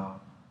Hanania,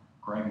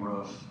 Greg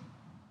Roof. I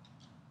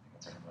think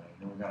that's everybody.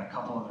 Then we've got a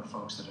couple other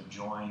folks that have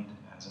joined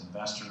as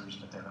investors,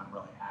 but they're not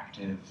really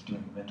active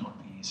doing the mentor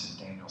piece, is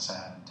Daniel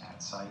Sad and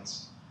Tad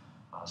Seitz.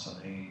 So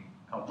they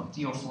help with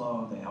deal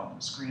flow, they help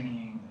with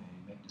screening,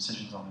 they make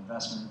decisions on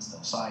investments,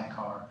 they'll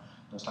sidecar,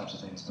 those types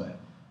of things. But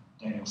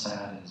Daniel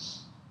Sad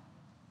is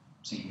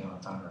CEO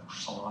and founder of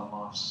Salon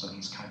Lofts, so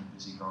he's kind of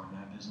busy growing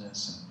that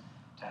business.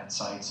 And Tad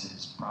Seitz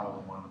is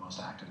probably one of the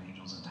most active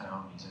angels in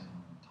town. He's in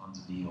tons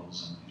of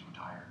deals, and he's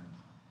retired.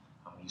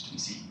 He used to be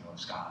CEO of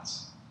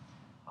Scott's.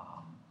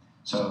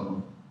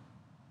 So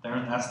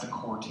that's the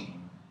core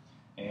team.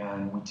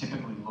 And we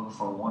typically look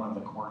for one of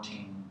the core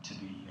team to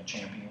be a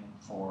champion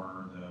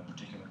for the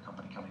particular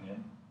company coming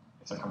in,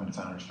 if they're coming to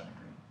Founders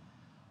Factory.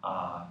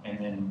 And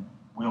then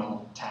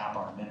we'll tap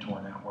our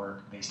mentor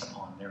network based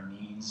upon their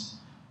needs,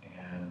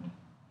 and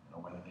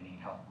whether they need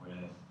help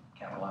with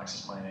capital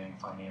access planning,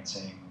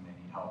 financing, they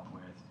need help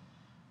with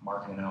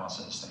market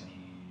analysis, they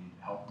need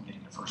help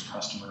getting to first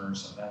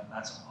customers. So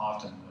that's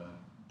often the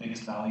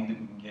biggest value that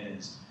we can get,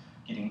 is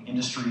getting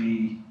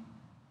industry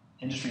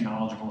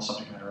knowledgeable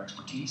subject matter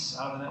expertise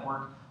out of the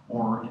network,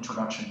 or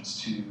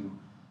introductions to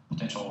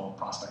potential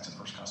prospects and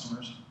first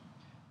customers.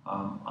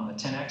 On the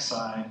 10X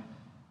side,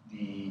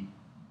 the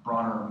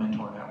broader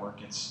mentor network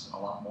gets a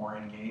lot more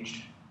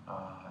engaged,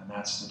 and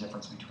that's the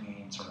difference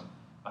between sort of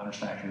Founders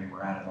Factory,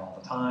 we're at it all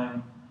the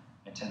time,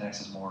 and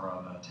 10X is more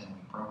of a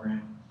 10-week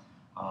program.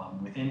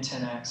 Within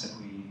 10X,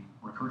 if we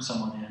recruit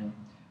someone in,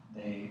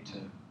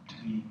 to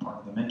be part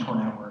of the mentor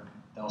network,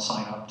 they'll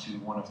sign up to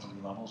one of 3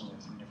 levels. We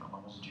have 3 different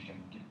levels that you can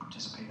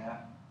participate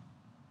at.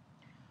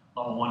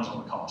 Level 1 is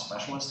what we call a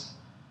specialist.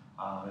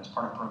 As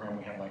part of the program,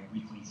 we have like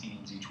weekly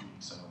themes each week.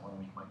 So one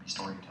week might be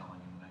storytelling,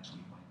 and the next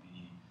week might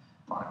be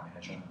product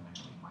management, and the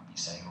next week might be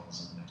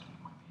sales, and the next week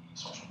might be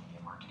social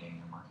media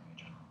marketing or marketing in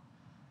general.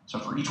 So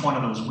for each one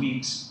of those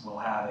weeks, we'll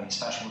have a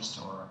specialist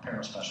or a pair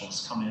of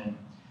specialists come in,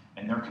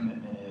 and their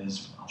commitment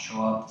is, I'll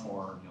show up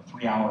for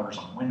 3 hours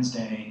on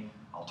Wednesday,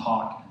 I'll I'll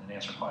talk and then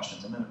answer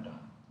questions, and then they're done.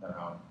 They're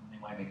out. They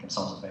might make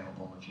themselves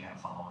available if you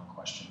have follow-on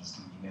questions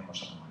through email or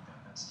something like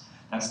that.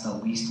 That's the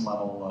least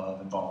level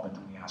of involvement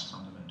that we ask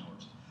from the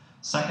mentors.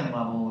 Second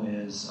level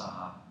is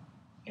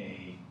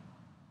a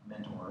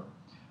mentor,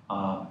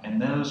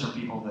 and those are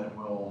people that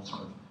will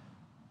sort of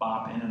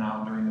bop in and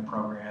out during the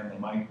program. They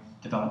might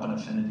develop an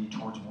affinity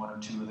towards one or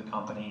two of the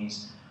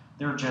companies.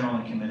 They're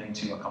generally committing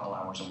to a couple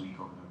hours a week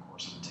over the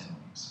course of the 10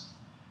 weeks.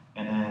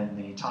 And then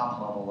the top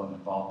level of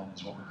involvement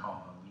is what we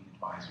call a lead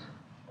advisor.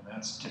 And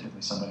that's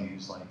typically somebody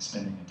who's like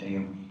spending a day a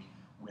week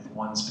with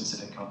one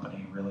specific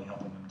company, really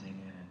helping them dig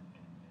in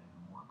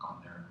and work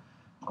on their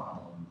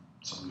problem,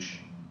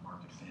 solution,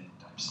 market fit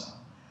type stuff.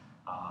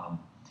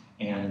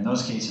 And in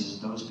those cases,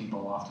 those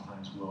people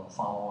oftentimes will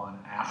follow on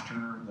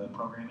after the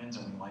program ends,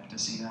 and we like to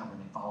see that, where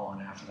they follow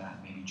on after that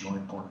and maybe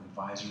join board of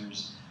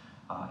advisors.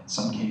 In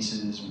some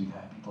cases, we've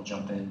had people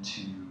jump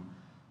into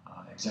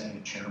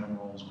executive chairman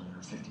roles where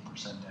they're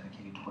 50%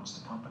 dedicated towards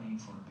the company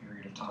for a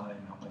period of time,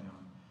 helping them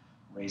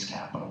raise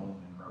capital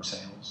and grow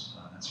sales.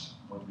 That's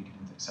what we do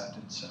with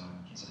Accepted. So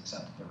in case of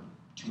Accepted, there were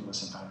two of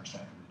us in Founders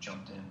Factory that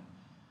jumped in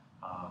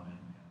and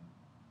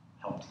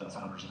helped the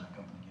founders of that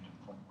company get to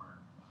the point where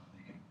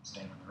they could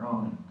stand on their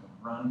own and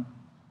go run.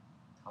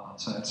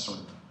 So that's sort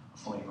of a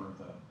flavor of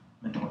the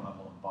mentor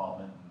level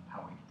involvement and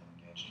how we get them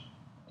engaged.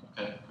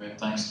 Okay, great,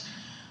 thanks.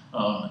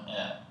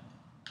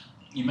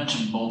 You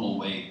mentioned mobile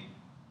weight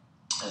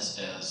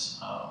as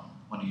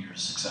one of your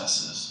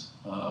successes.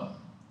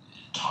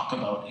 Talk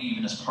about,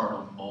 even as part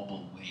of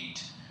mobile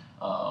weight,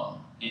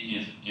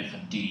 if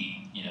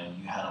indeed you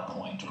had a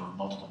point or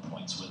multiple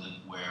points with it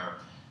where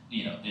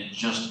it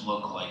just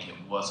looked like it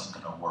wasn't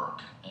going to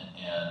work,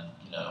 and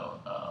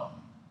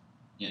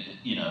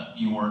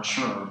you weren't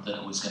sure that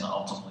it was going to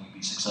ultimately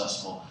be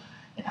successful,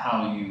 and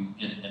how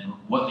and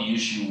what the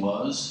issue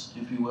was,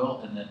 if you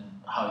will, and then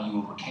how you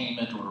overcame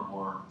it,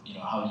 or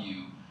how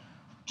you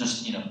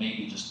just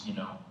maybe just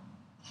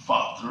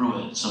fought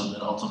through it so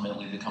that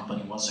ultimately the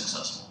company was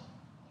successful.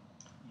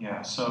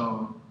 Yeah,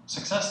 so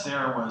success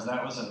there was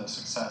a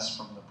success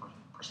from the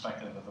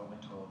perspective of it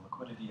went to a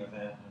liquidity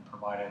event and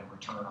provided a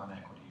return on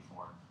equity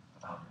for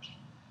the founders.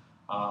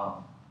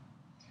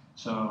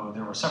 So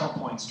there were several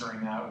points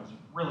during that. It was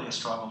really a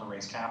struggle to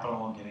raise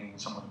capital, getting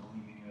someone to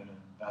believe in you and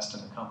invest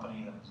in the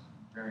company. That was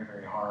very,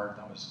 very hard.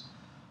 That was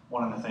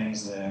one of the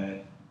things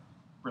that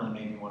really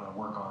made me want to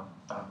work on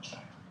Founders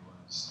Factory,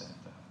 was that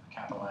the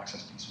capital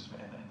access piece was,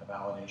 and the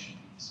validation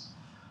piece.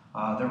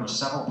 There were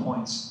several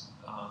points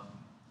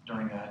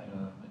during that,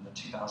 in the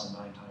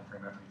 2009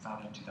 timeframe, after we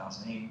founded in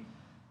 2008,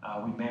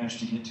 we managed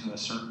to get to a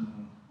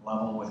certain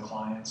level with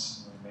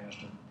clients. We managed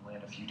to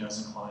land a few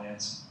dozen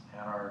clients,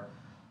 had our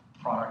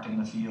product in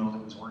the field,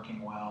 it was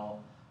working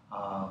well,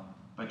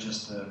 but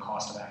just the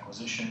cost of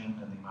acquisition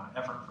and the amount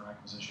of effort for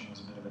acquisition was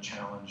a bit of a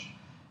challenge,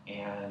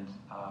 and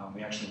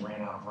we actually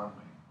ran out of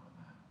runway on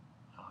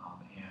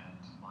that. And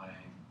my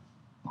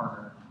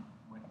partner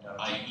went and got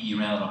a job. You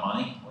ran out of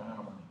money? Ran out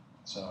of money.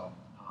 So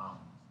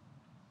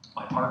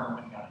my partner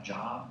went and got a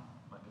job.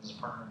 My business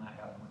partner and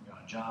I went and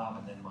got a job,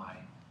 and then my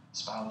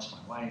spouse,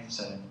 my wife,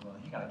 said, "Well,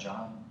 you got a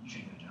job, you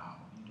should get a job.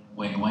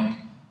 What are you doing?" Wink, wink.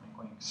 Wink,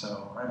 wink.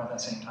 So right about that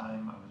same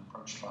time, I was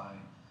approached by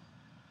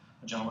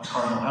a gentleman at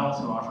Cardinal Health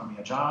who offered me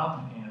a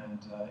job, and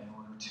in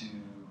order to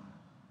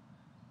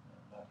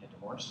not get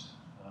divorced,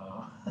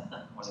 it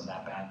wasn't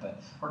that bad, but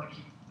in order to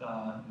keep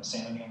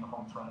sanity on the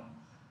home front,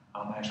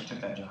 I actually took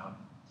that job.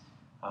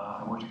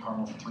 I worked at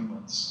Cardinal for 3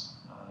 months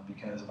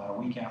because about a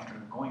week after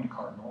going to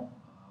Cardinal,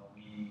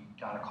 we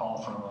got a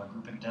call from a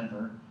group in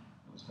Denver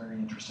that was very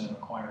interested in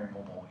acquiring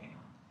Mobile Weight.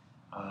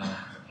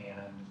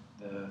 And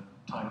the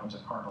time I was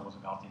at Cardinal was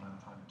about the amount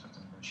of time it took to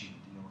negotiate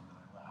a deal, and then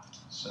I left.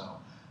 So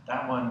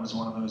that one was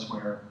one of those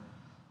where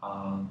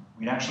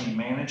we'd actually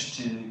managed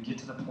to get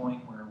to the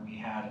point where we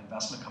had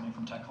investment coming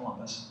from Tech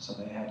Columbus. So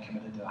they had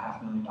committed to a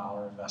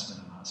 $500,000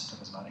 investment in us. It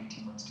took us about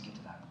 18 months to get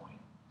to that point,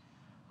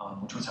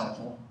 which was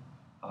helpful.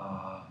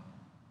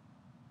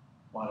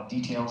 A lot of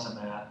details in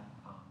that,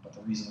 but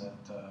the reason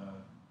that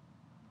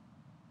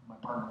my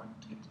partner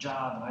went to get the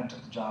job and I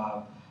took the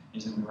job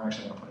is that we were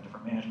actually going to put a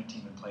different management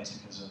team in place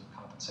because of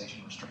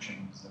compensation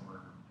restrictions that were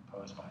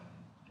imposed by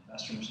the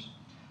investors.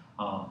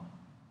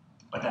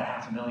 But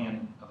that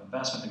 $500,000 of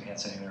investment that we had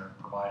sitting there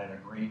provided a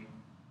great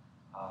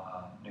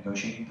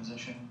negotiating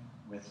position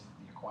with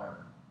the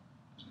acquirer.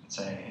 Because we could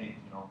say, hey,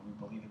 we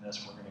believe in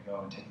this, we're going to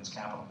go and take this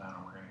capital down,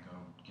 and we're going to go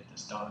get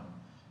this done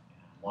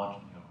and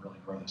launch, really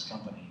grow this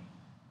company.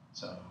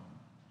 So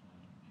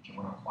if you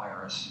want to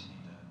acquire us, you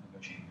need to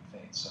negotiate in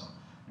good faith. So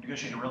we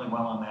negotiated really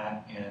well on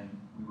that, and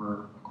we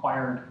were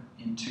acquired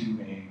into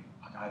a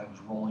guy that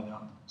was rolling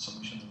up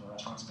solutions in the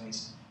restaurant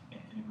space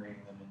and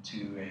integrating them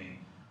into a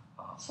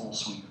full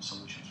suite of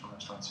solutions for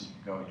restaurants. So you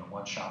could go,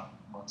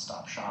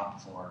 one-stop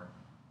shop for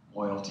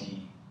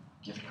loyalty,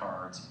 gift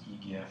cards,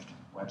 e-gift,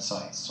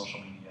 websites, social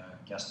media,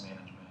 guest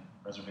management,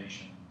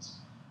 reservations,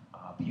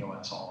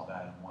 POS, all of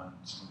that in one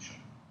solution.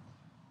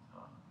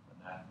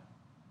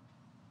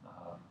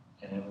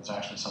 And it was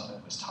actually something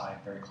that was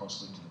tied very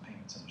closely to the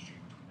payments industry,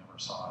 which we never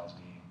saw as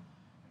being,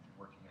 if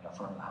you're working in a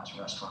front of the house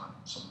restaurant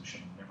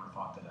solution. Never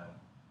thought that a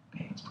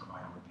payments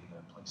provider would be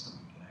the place that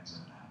we could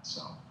exit it at.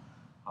 So,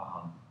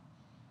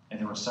 and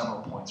there were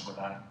several points where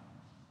that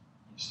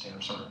you stare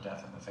sort of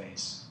death in the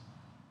face,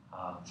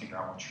 figure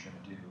out what you're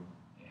going to do,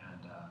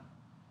 and a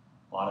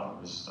lot of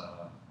it was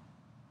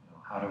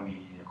how do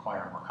we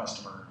acquire more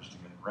customers to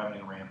get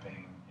revenue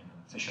ramping in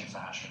an efficient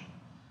fashion?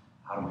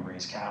 How do we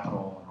raise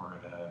capital in order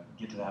to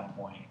get to that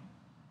point?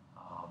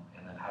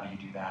 And then how do you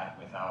do that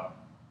without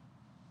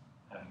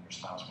having your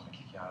spouse want to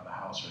kick you out of the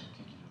house or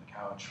kick you to the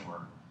couch?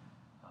 Or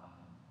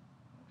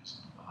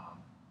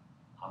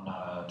I'm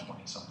not a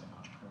 20-something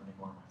entrepreneur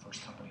anymore. My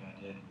first company I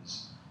did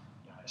was,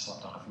 I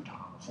slept on a futon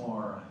on the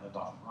floor, and I lived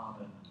off of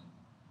ramen. And,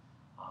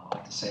 I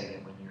like to say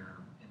that when you're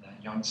in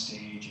that young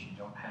stage and you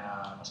don't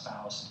have a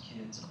spouse and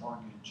kids and a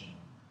mortgage and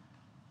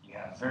you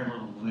have very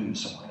little to lose,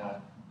 so why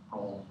not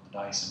roll the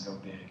dice and go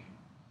big?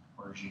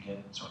 Whereas you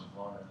get sort of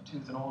longer in the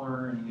tooth and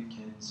older, and you get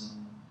kids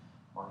and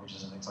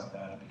mortgages and things like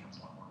that, it becomes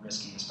a lot more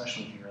risky,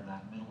 especially if you're in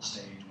that middle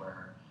stage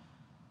where,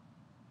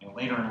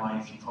 later in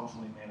life, you've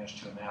hopefully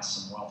managed to amass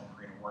some wealth and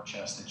create a war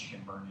chest that you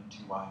can burn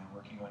into while you're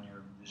working on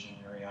your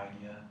visionary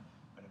idea.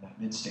 But in that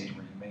mid stage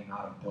where you may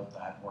not have built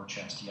that war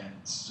chest yet,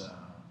 it's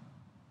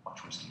much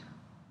riskier.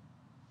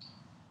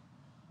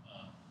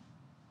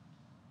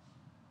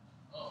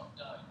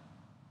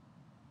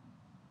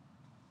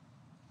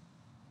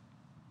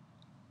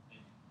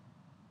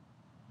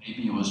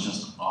 Maybe it was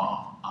just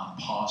on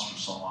pause for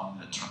so long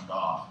that it turned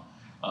off.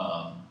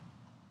 I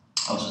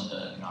was just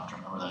going to have to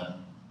remember that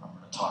and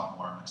remember to talk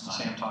more next time.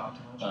 Say I'm talking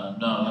too much?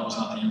 No, that was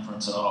not the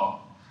inference at all.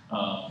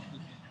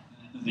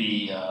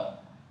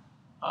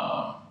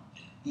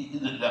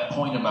 That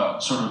point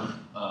about sort of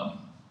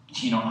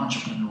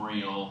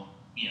entrepreneurial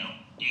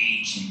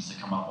age seems to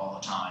come up all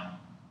the time,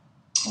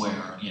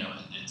 where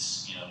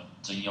it's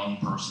a young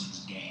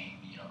person's game,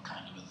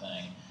 kind of a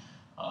thing.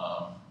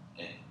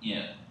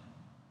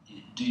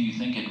 Do you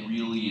think it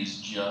really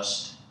is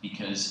just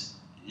because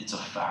it's a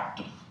fact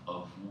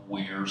of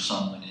where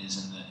someone is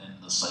in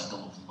the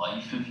cycle of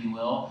life, if you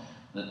will,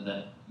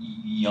 that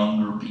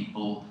younger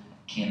people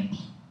can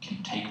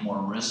take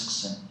more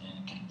risks and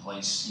can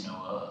place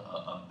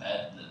a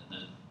bet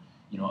that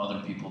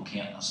other people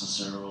can't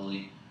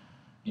necessarily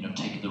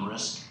take the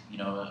risk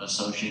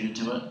associated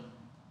to it?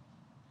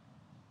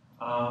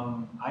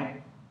 I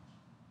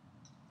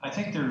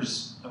think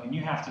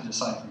you have to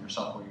decide for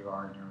yourself where you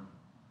are in your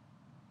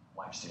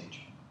life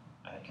stage.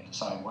 I think, and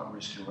decide what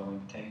risk you're willing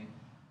to take.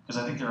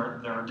 Because I think there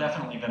are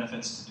definitely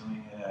benefits to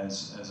doing it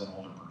as an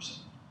older person,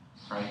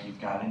 right? You've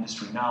got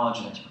industry knowledge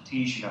and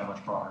expertise. You've got a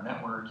much broader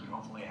network. You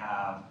hopefully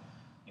have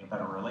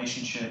better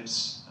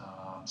relationships,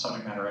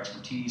 subject matter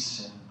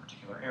expertise in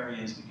particular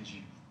areas because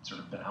you've sort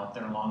of been out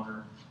there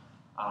longer.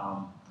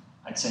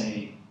 I'd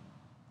say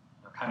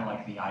kind of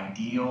like the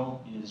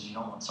ideal is you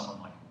don't want someone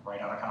like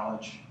right out of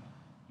college.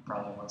 You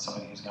probably want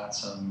somebody who's got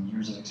some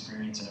years of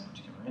experience in a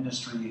particular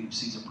industry, who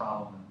sees a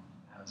problem and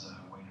has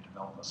a way to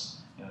develop a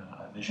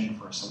vision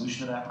for a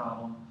solution to that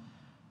problem.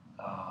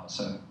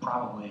 So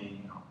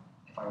probably,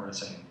 if I were to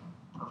say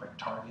perfect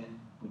target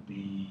would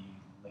be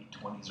late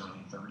 20s,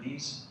 early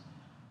 30s,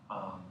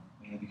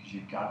 mainly because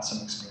you've got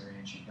some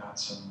experience, you've got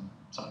some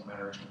subject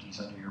matter expertise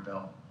under your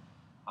belt,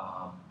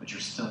 but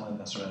you're still in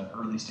the sort of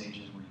early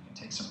stages where you can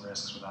take some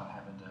risks without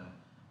having to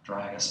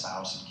drag a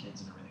spouse and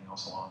kids and everything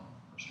else along.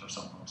 For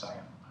some folks, I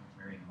got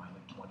married in my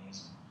late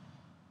 20s and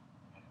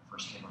had my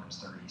first kid when I was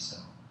 30, so.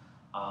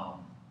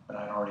 But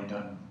I'd already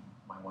done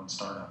my one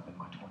startup in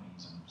my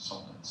 20s and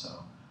sold it,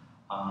 so.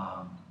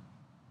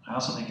 I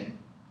also think it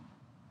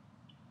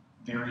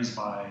varies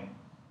by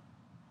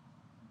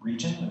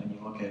region. I mean,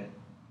 you look at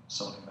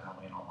Silicon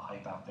Valley and all the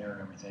hype out there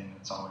and everything,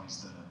 it's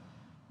always the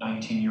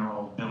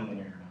 19-year-old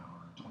billionaire now,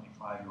 or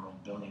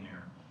 25-year-old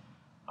billionaire.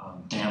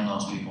 Damn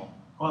those people.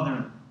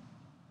 Well,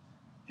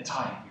 it's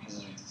hype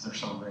because they're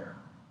so rare.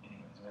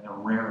 Anyways, I mean, they're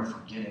rare for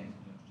getting,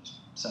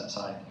 just set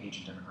aside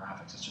age and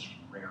demographics, it's just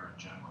rare in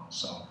general.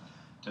 So,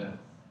 I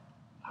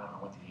don't know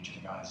what the age of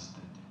the guys that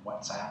did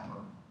WhatsApp,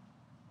 or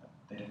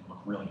they didn't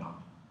look really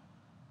young.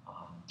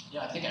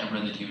 Yeah, I think I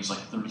read that he was like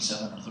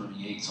 37 or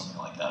 38, something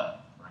like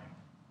that. Right.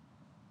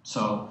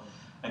 So,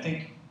 I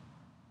think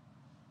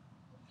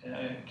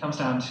it comes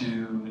down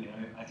to,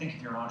 I think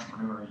if you're an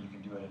entrepreneur, you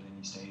can do it at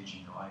any stage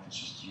in your life. It's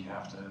just you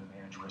have to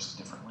manage risk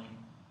differently.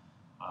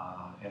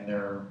 And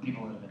there are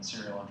people that have been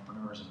serial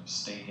entrepreneurs and have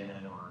stayed in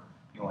it, or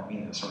people like me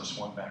that have sort of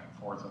swung back and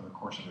forth over the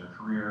course of their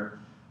career.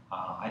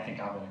 I think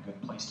I'm in a good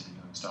place to be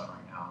doing stuff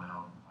right now.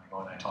 Now, I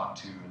go and I talk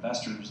to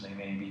investors, they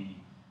may be,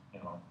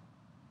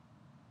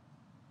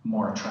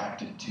 more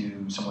attracted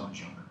to someone who's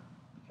younger,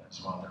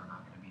 because while they're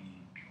not going to be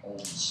old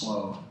and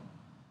slow,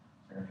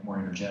 they're going to be more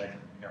energetic, they're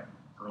going to get up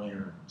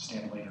earlier,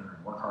 stand later,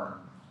 and work harder.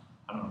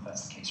 I don't know if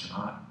that's the case or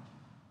not.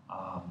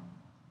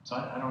 So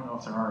I don't know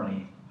if there are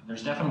any.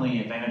 There's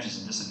definitely advantages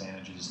and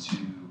disadvantages to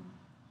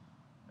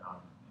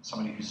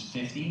somebody who's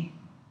 50,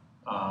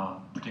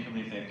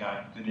 particularly if they've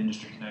got good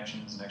industry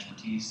connections and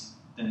expertise.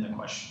 Then the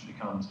question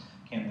becomes,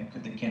 can they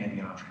be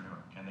an entrepreneur?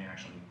 Can they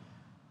actually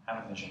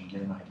have a vision,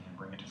 get an idea, and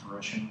bring it to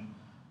fruition?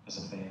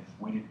 Because if they've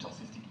waited until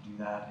 50 to do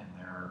that, and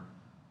they're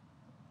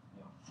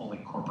fully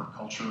corporate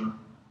culture,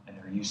 and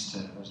they're used to,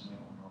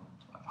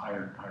 I've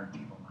hired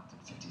people, not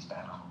that 50 is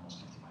bad, I'm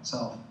almost 50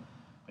 myself,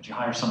 but you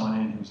hire someone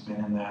in who's been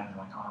in that, and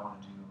they're like, oh, I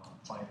want to do, I'm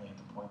finally at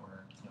the point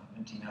where, I'm an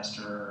empty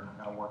nester, and I've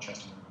got a war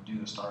chest, I'm going to go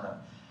do a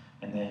startup,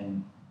 and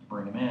then you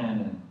bring them in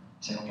and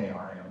say, okay, all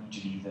right, I need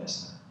you to do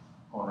this, and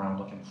they're going around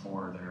looking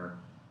for their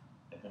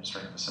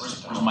administrative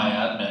assistant. Where's my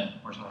admin?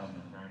 Where's my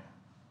admin, right?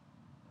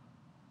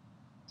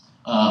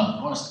 I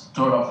want to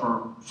throw it out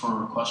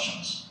for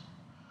questions.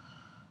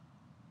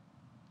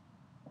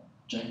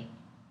 Jay?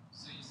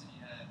 So you said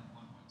you had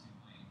 1.2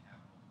 million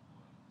capital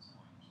deployed at this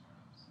point in your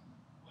startups.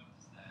 What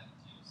is that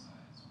deal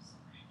size? What's the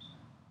range there?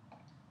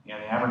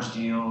 Yeah, the average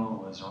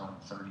deal was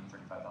around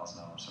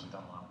 $35,000, so we've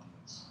done a lot of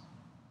deals.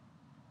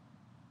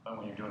 But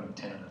when you're doing them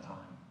 10 at a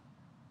time.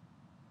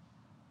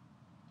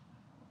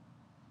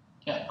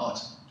 Yeah,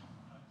 Alex.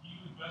 Do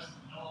you invest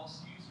in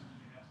LLCs or do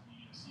they have to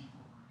be C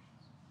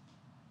corporations?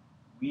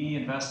 We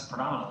invest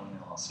predominantly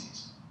in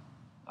LLCs.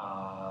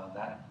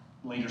 That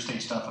later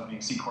stage stuff of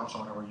being C corps or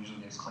whatever usually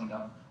gets cleaned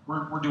up.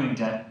 We're doing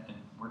debt and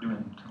we're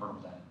doing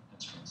convertible debt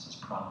instruments is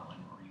predominantly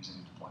what we're using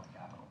to deploy the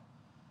capital.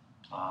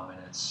 And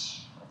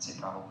it's, I'd say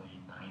probably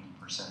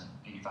 90%,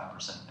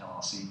 85%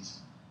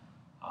 LLCs.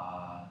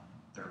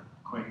 They're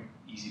quick,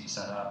 easy to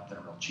set up,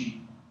 they're real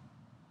cheap,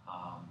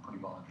 pretty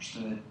well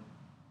understood.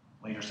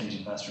 Later stage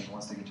investors,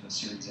 once they get to a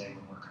Series A,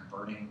 when we're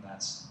converting,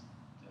 that's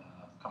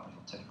companies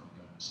will typically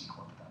go to a C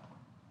corp at that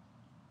point.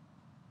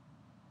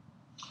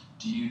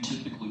 Do you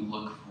typically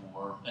look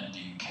for, and do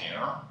you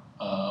care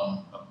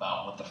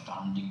about what the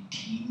founding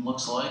team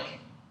looks like?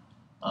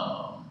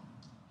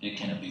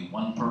 Can it be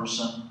one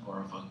person,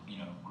 or if a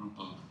group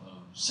of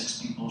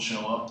 6 people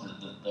show up that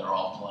they're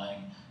all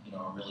playing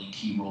a really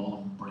key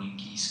role and bringing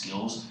key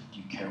skills? Do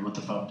you care what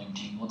the founding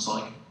team looks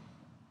like?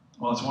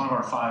 Well, it's one of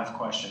our 5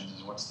 questions: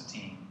 is what's the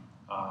team?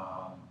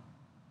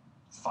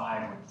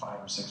 5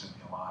 or 6 would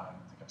be a lot. I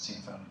don't think I've seen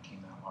a founding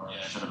team that large.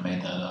 Yeah, I should have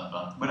made that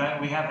up. But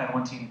we have had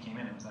one team that came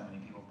in, it was that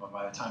many people, but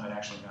by the time it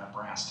actually got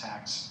brass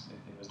tacks,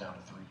 it was down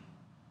to 3.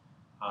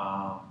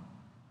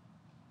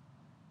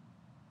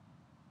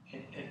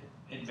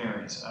 It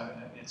varies.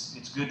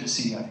 It's good to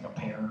see, I think, a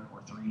pair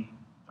or 3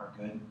 are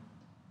good.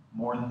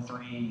 More than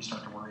 3, you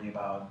start to worry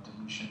about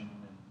dilution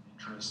and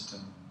interest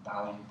and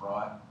value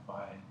brought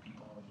by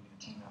people when you get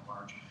a team that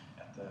large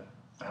at the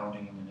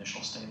founding and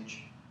initial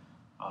stage.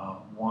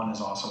 1 is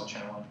also a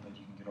challenge, but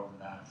you can get over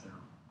that if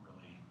they're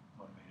really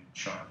motivated and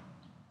sharp.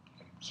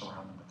 You can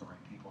surround them with the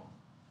right people,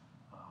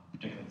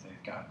 particularly if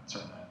they've got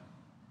sort of that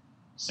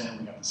sense.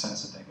 We got the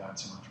sense that they've got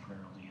some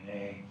entrepreneurial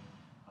DNA,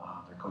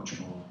 they're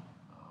coachable,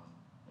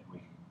 and we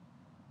can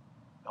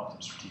help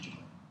them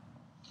strategically.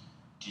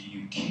 Do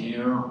you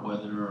care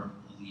whether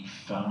the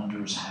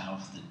founders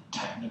have the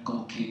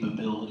technical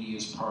capability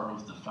as part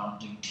of the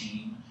founding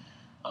team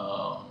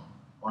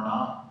or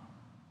not?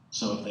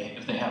 So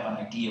if they have an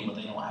idea but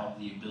they don't have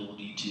the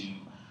ability to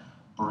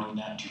bring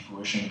that to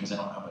fruition because they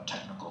don't have a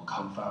technical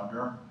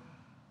co-founder,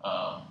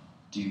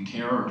 do you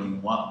care, or do you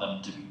want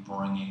them to be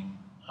bringing,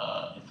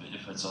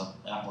 if it's an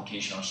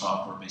application or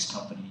software-based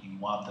company, do you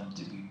want them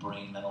to be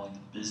bringing not only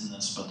the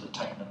business but the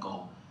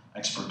technical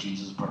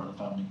expertise as part of the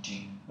founding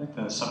team? I think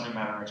the subject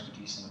matter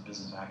expertise and the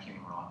business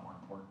acumen are a lot more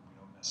important. We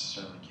don't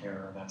necessarily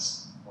care, and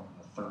that's one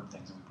of the 3rd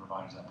things that we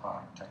provide is that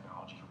product and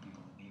technology for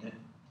people that need it.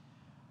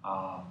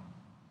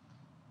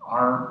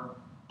 Our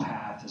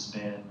path has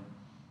been,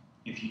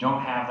 if you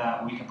don't have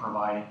that, we can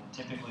provide it. And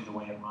typically the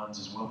way it runs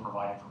is we'll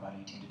provide it for about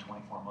 18 to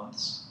 24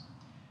 months.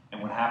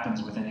 And what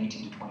happens within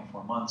 18 to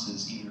 24 months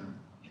is either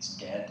it's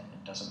dead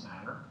and doesn't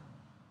matter,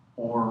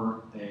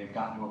 or they've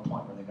gotten to a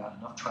point where they've got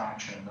enough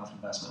traction, enough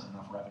investment,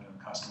 enough revenue and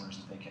customers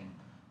that they can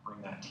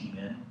bring that team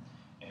in.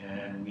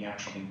 And we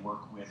actually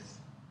work with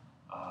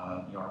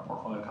our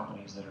portfolio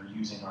companies that are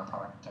using our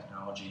product and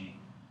technology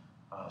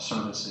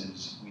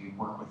services. We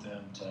work with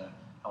them to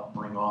help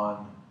bring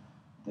on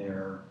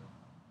their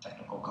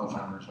technical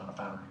co-founders, not a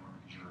founder anymore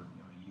because you're a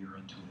year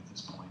into it at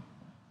this point,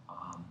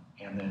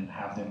 and then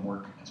have them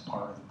work as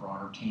part of the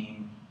broader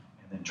team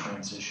and then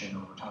transition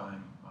over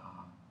time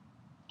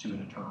to an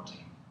internal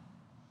team.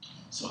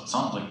 So it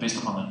sounds like, based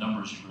upon the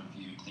numbers you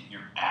reviewed, that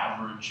your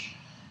average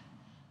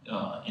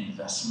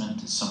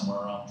investment is somewhere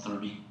around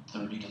 30 to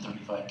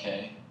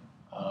 35K.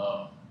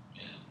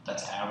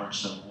 That's average.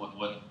 So what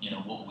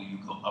will you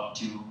go up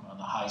to on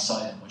the high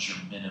side, and what's your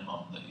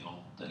minimum that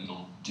you'll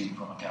do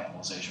from a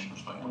capitalization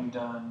perspective? We've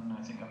done,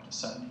 I think, up to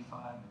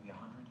 75, maybe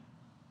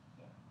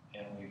 100,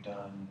 and we've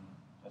done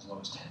as low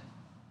as 10.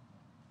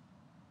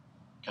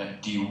 Okay.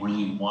 Do you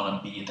really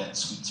want to be at that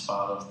sweet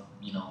spot of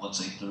let's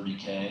say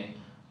 30K,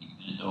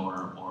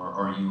 or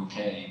are you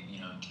okay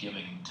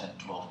giving 10,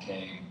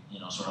 12K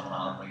sort of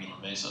on a regular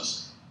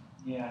basis?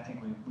 Yeah, I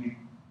think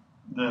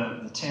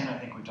the 10 I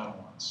think we've done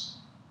once.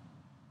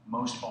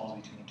 Most falls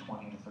between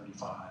 20 to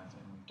 35,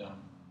 and we've done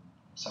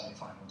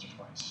 75 once or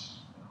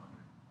twice,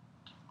 100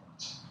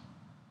 once.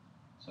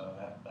 So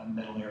that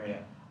middle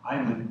area,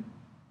 I would,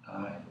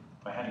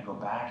 if I had to go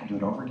back and do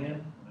it over again,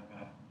 and I've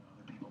got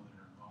other people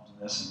that are involved in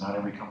this, and not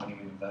every company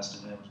we've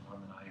invested in was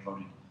one that I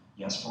voted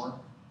yes for.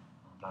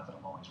 Not that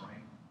I'm always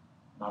right,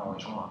 not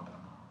always wrong, but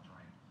I'm not always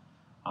right.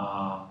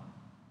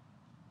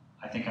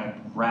 I think I'd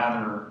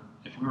rather,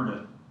 if we were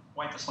to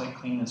wipe the slate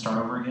clean and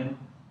start over again,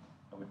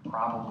 I would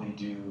probably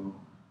do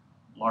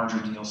larger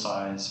deal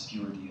size,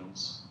 fewer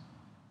deals,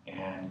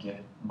 and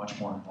get much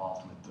more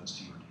involved with those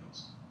fewer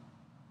deals.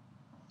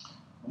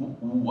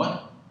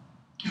 What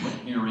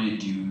area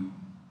do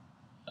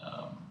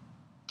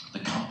the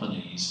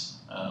companies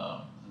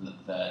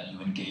that you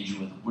engage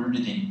with, where do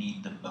they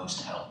need the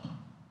most help?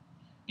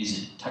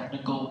 Is it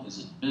technical? Is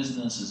it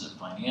business? Is it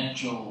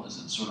financial? Is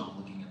it sort of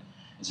looking at,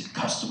 is it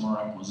customer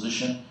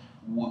acquisition?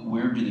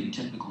 Where do they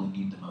typically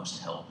need the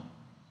most help?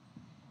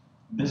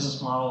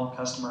 Business model,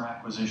 customer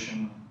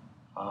acquisition,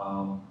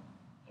 and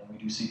we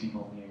do see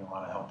people needing a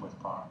lot of help with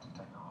product and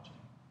technology.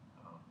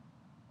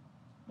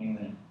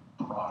 Mainly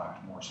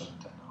product more so than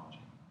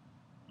technology.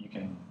 You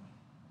can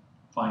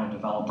find a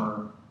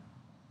developer,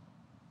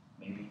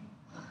 maybe,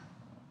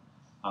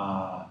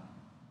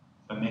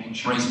 but making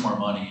sure... Raise more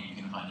money, you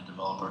can find a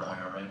developer to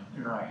hire, right?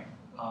 Right.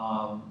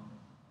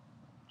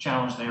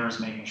 Challenge there is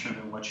making sure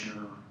that what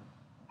you're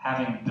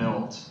having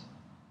built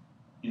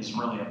is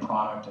really a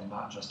product and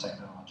not just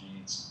technology.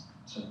 It's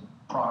a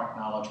product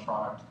knowledge,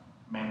 product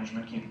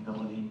management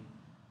capability.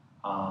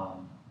 But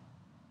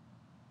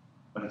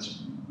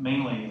it's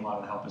mainly, a lot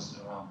of the help is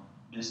around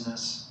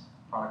business,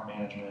 product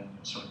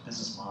management, sort of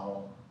business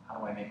model. How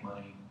do I make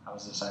money? How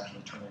does this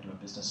actually turn into a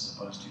business as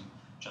opposed to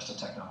just a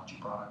technology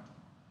product?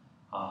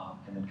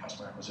 And then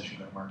customer acquisition,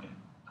 go-to-market.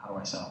 How do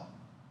I sell?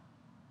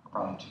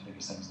 Probably the two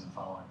biggest things that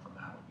following from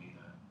that would be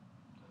the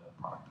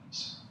product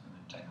piece, and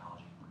then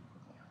technology pretty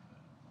quickly after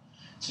that.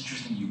 It's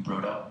interesting you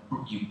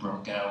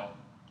broke out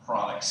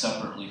products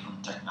separately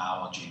from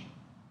technology.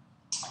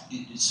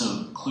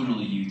 So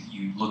clearly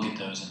you look at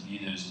those and view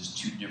those as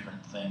two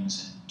different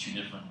things and two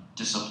different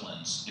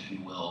disciplines, if you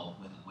will,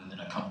 within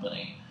a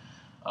company.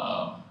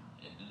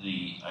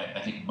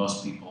 I think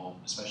most people,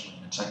 especially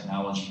in a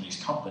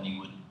technology-based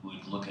company,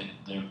 would look at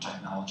their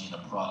technology and a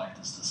product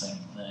as the same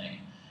thing.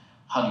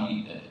 How do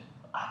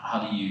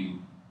you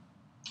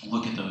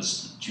look at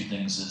those two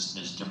things as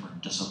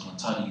different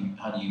disciplines?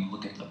 How do you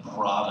look at the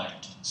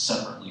product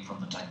separately from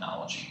the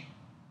technology?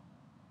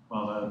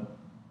 Well, in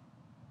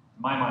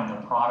my mind,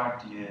 the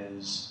product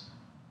is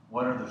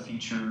what are the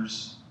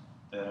features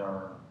that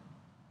are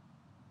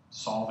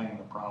solving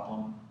the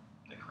problem,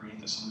 that create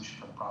the solution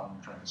for the problem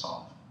you're trying to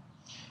solve.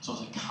 So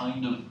it's a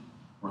kind of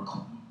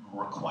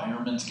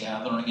requirements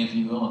gathering, if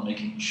you will, and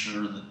making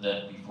sure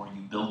that before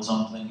you build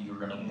something, you're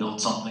going to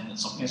build something that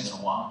somebody's going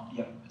to want.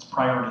 Yep, it's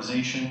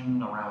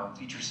prioritization around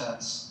feature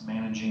sets,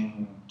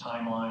 managing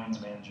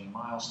timelines, managing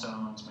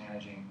milestones,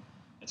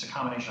 it's a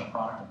combination of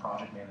product and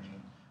project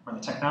management. For the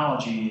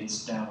technology,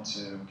 it's down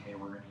to, okay,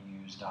 we're going to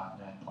use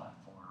 .NET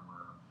platform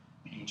or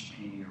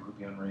PHP or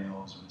Ruby on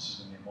Rails, or this is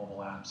going to be a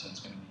mobile app, so it's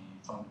going to be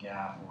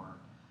PhoneGap or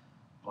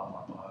blah,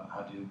 blah, blah,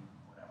 Hadoop,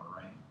 whatever,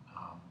 right?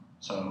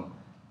 So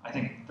I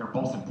think they're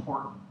both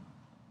important,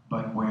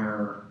 but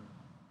where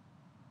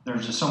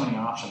there's just so many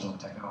options on the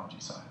technology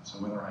side. So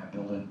whether I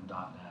build it in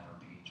 .NET or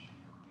PHP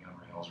or Ruby on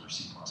Rails or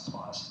C++,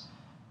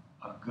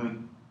 a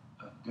good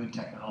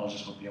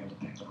technologist will be able to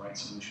pick the right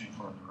solution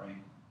for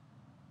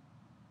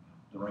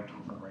the right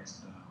tool for the right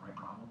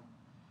problem.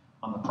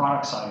 On the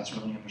product side, it's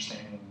really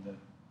understanding the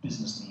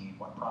business need.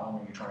 What problem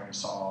are you trying to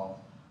solve?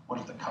 What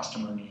does the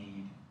customer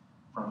need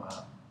from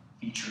a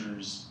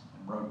features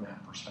and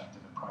roadmap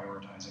perspective, and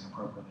prioritizing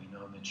appropriately,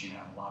 knowing that you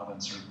have a lot of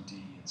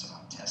uncertainty. It's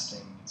about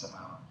testing. It's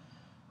about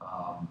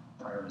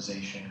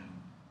prioritization.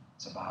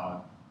 It's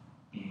about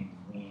being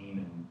lean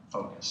and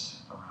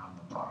focused around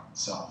the product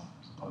itself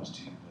as opposed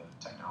to the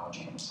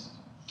technology piece.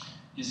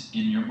 Is,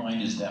 in your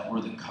mind, is that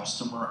where the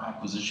customer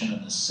acquisition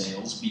and the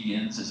sales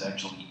begins, is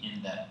actually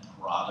in that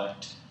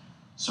product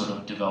sort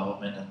of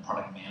development and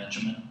product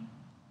management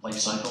life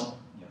cycle?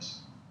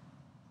 Yes.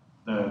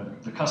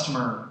 The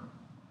customer,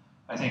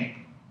 I think,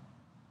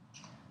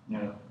 we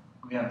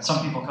have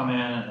some people come in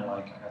and they're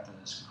like, I got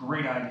this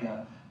great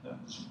idea.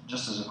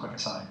 Just as a quick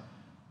aside,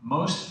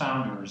 most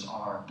founders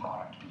are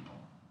product people.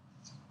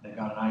 They've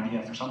got an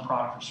idea for some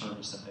product or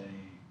service that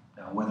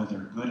now whether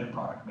they're good at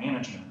product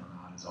management or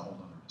not is a whole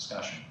other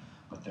discussion,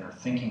 but they're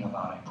thinking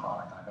about a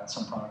product. I've got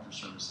some product or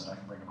service that I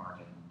can bring to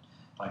market, and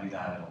if I do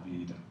that, it'll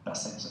be the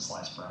best thing since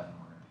sliced bread, and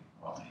we're going to be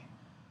wealthy.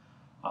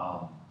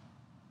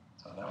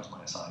 So that was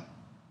my aside.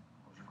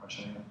 What was your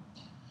question again?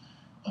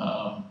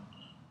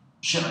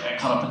 Shit, I got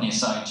caught up in the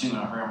aside too, and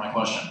I forgot my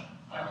question.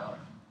 Yeah.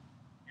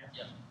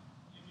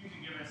 If you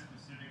could give a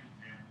specific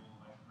example,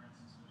 like for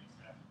instance with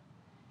Accepted,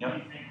 Yep. what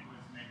do you think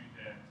was maybe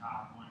the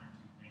top one or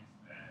two things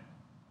that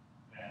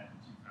the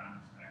two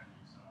founders back to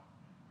yourself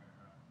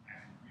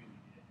actually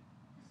really did?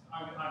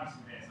 Because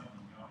obviously they had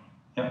something going.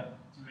 Yep.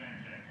 Two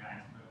energetic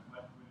guys, but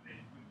what did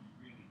you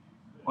really do?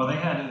 Well, there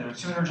were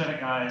two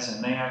energetic guys,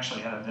 and they actually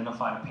had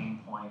identified a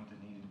pain point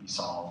that needed to be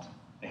solved.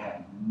 They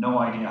had no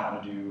idea how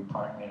to do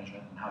product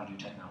management and how to do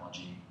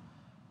technology.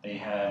 They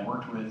had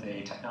worked with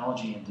a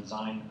technology and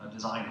design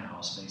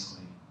house,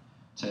 basically,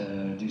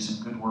 to do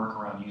some good work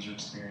around user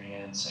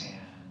experience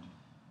and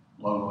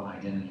logo and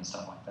identity and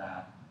stuff like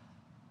that.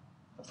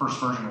 The first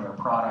version of their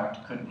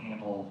product couldn't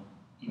handle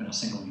even a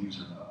single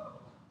user,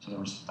 so there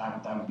was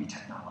that would be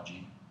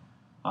technology.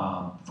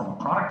 From a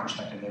product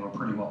perspective, they were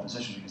pretty well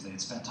positioned because they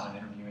had spent time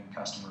interviewing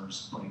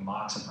customers, putting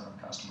mocks in front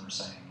of customers,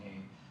 saying, hey,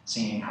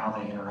 seeing how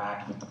they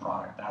interact with the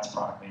product. That's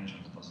product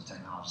management as opposed to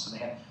technology. So they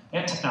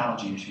had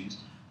technology issues.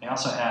 They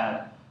also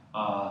had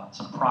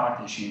some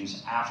product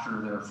issues after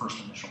their first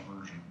initial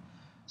version.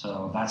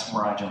 So that's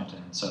where I jumped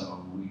in.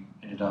 So we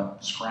ended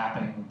up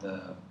scrapping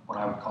what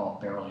I would call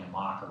barely a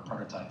mock or a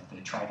prototype that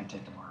they tried to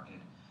take to market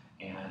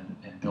and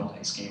build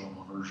a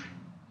scalable version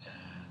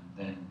and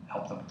then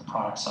help them with the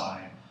product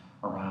side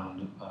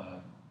around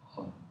a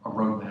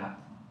roadmap,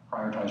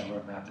 prioritized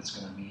roadmap that's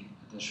going to meet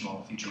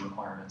additional feature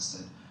requirements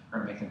that are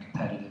going to make them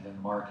competitive in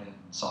the market and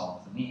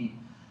solve the need.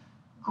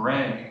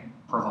 Greg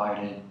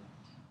provided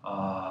a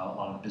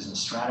lot of the business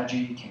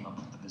strategy, came up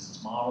with the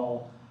business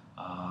model,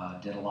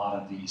 did a lot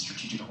of the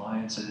strategic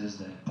alliances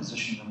that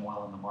positioned them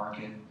well in the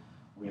market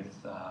with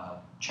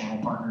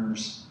channel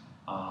partners,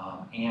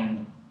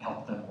 and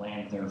helped them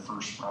land their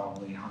first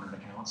probably 100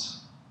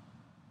 accounts.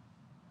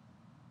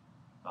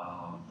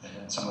 And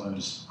then some of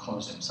those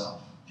closed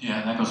himself.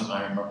 Yeah, and that goes.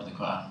 I remember the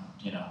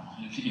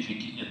if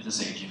you at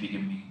this age, if you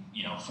give me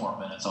 4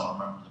 minutes, I'll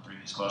remember the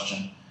previous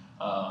question.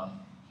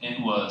 It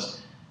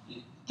was,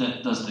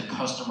 does the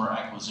customer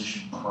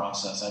acquisition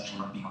process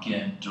actually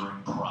begin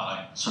during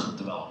product sort of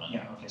development?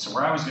 Yeah. Okay. So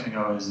where I was going to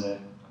go is that.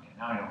 Okay.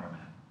 Now I know where I'm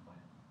at.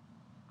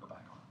 Go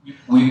back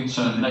on.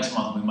 So next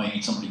month we might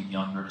need somebody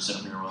younger to sit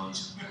up here with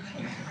us.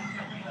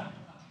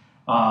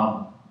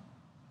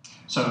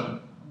 So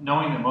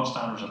knowing that most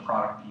founders are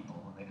product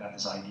people, and they've got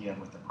this idea of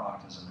what the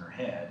product is in their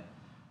head,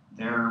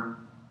 their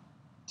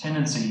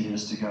tendency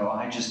is to go,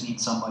 I just need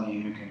somebody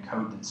who can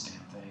code this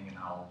damn thing and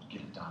I'll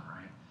get it done,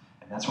 right?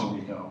 And that's where we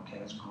go, okay,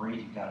 that's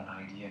great, you've got an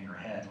idea in your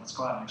head. Let's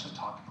go out and actually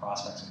talk to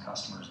prospects and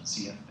customers and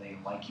see if they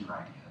like your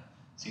idea,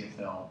 see if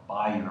they'll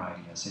buy your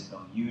idea, see if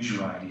they'll use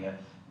your idea,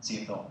 and see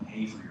if they'll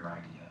pay for your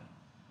idea.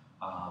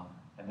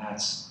 And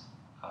that's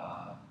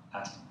a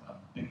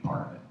big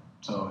part of it.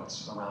 So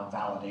it's around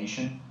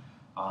validation.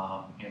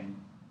 And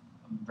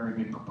I'm a very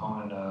big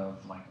proponent of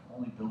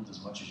only build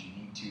as much as you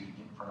need to get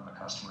in front of a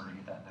customer to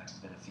get that next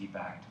bit of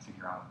feedback to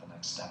figure out what the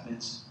next step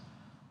is.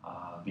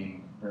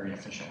 Being very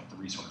efficient with the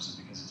resources,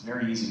 because it's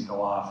very easy to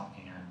go off,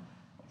 and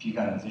if you've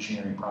got a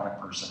visionary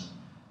product person,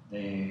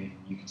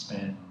 you can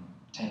spend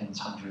tens,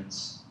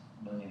 hundreds,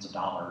 millions of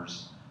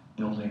dollars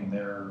building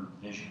their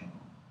vision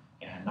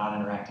and not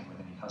interacting with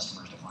any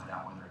customers to find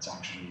out whether it's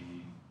actually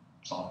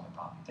solving the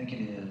problem you think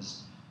it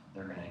is.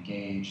 They're going to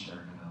engage, they're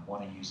going to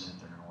want to use it,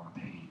 they're going to want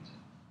to pay to use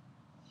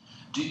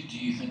it. Do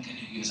you think,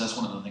 because that's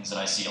one of the things that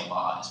I see a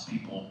lot, is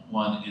people,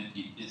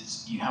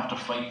 it's you have to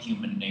fight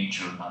human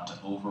nature not to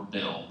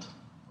overbuild,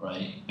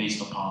 right,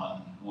 based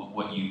upon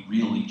what you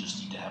really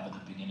just need to have at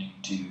the beginning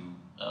to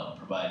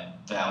provide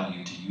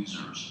value to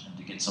users and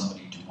to get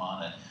somebody to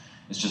want it.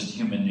 It's just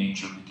human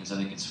nature, because I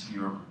think it's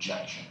fear of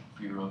rejection,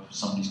 fear of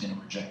somebody's going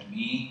to reject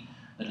me,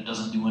 that it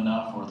doesn't do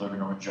enough, or they're going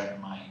to reject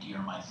my idea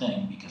or my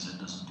thing because it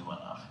doesn't do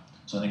enough.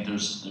 So I think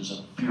there's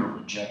a fear of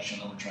rejection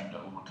that we're trying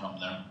to overcome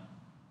there.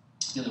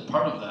 The other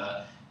part of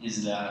that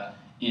is that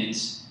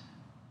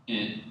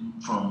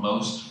for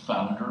most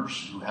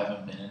founders who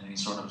haven't been in any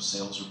sort of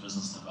sales or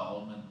business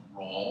development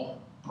role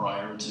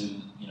prior to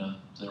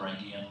their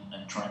idea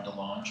and trying to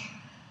launch,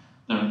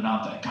 they're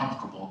not that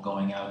comfortable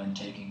going out and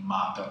taking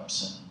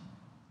mock-ups and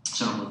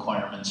sort of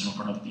requirements in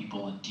front of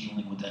people and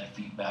dealing with that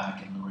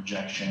feedback and the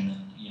rejection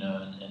and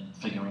and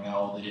figuring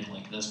out, they didn't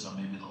like this, but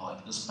maybe they'll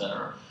like this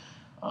better.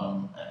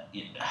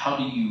 How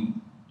do you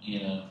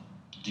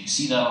do you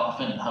see that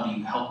often, and how do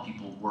you help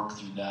people work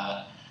through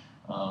that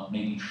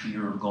maybe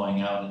fear of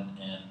going out and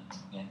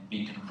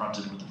being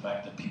confronted with the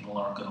fact that people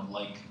aren't going to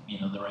like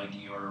their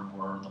idea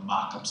or the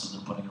mock-ups that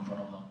they're putting in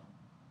front of them?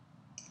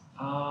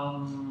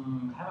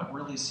 Haven't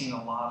really seen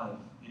a lot of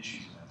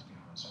issues with that, to be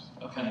honest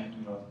with you. Okay.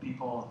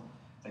 People,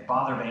 they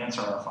bother to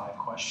answer our 5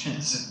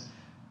 questions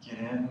and get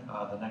in.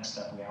 The next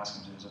step we ask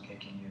them to is, okay,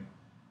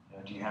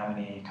 do you have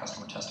any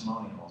customer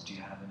testimonials? Do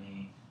you have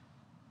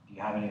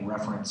any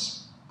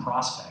reference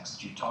prospects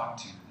that you've talked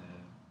to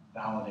that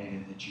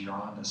validated that you're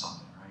onto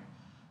something,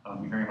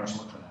 right? We very much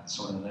look for that,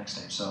 sort of the next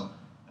stage. So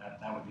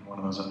that would be one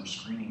of those other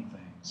screening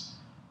things.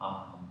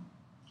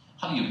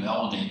 How do you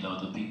validate, though,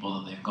 the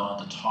people that they've gone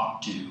to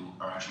talk to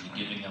are actually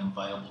giving them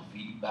viable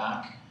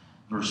feedback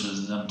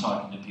versus them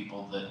talking to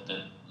people that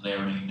they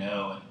already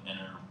know and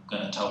are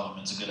going to tell them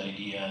it's a good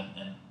idea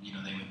and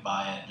they would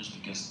buy it just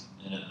because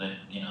they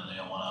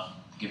don't want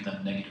to give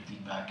them negative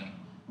feedback and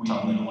tell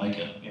them they don't like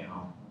it?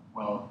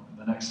 Well,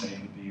 the next stage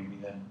would be we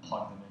then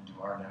plug them into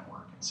our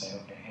network and say,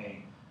 okay,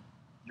 hey,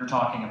 you're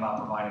talking about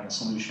providing a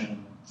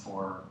solution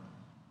for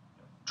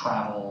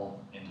travel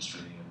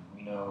industry, and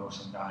we know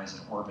some guys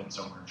at Orbitz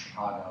over in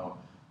Chicago.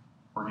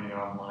 We're going to get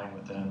online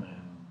with them,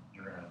 and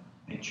you're going to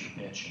pitch your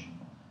pitch,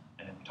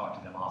 and then we talk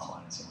to them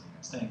offline and say, what do you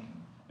guys think?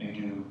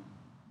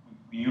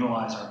 We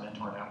utilize our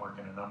mentor network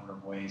in a number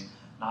of ways.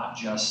 not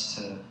just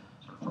to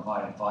sort of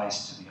provide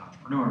advice to the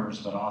entrepreneurs,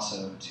 but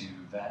also to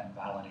vet and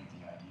validate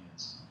the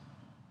ideas.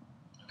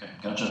 Okay,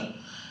 gotcha.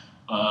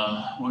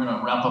 We're going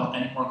to wrap up.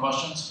 Any more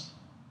questions?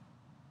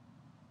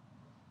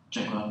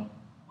 Jake, go ahead.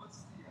 What's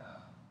the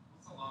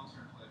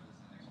long-term play for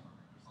this next program?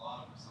 There's a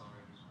lot of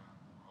accelerators around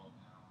the world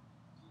now.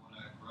 Do you want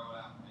to grow it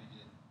out and make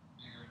it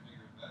bigger and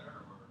bigger and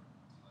better, or do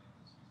you like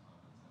the sweet spot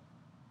that's at?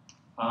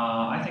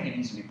 I think it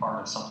needs to be part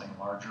of something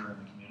larger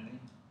in the community.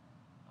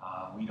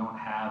 We don't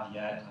have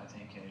yet, I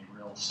think, a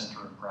real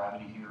center of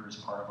gravity here as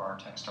part of our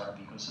tech startup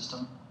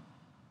ecosystem.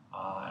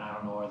 And I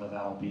don't know whether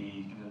that'll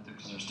be,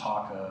 because there's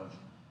talk of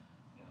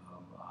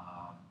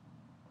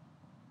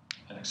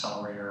an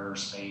accelerator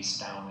space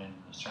down in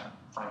the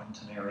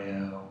Franklinton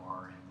area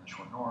or in the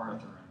Short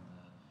North or in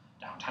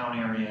the downtown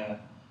area.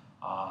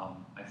 I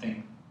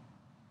think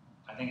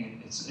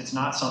it's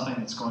not something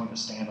that's going to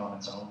stand on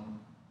its own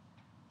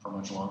for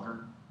much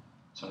longer.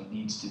 So it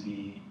needs to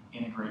be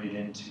integrated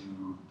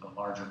into the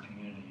larger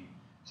community.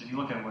 So if you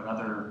look at what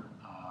other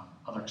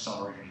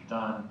accelerators have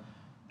done,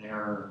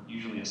 they're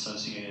usually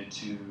associated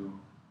to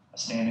a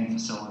standing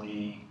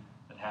facility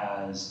that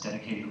has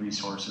dedicated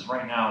resources.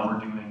 Right now, we're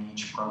doing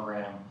each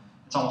program,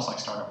 it's almost like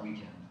Startup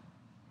Weekend,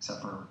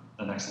 except for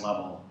the next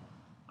level,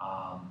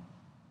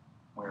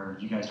 where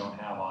you guys don't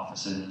have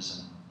offices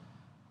and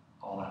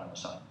all that other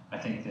stuff. I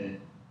think that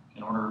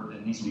in order,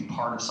 it needs to be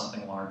part of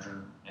something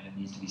larger, and it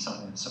needs to be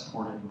something that's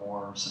supported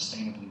more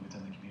sustainably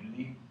within the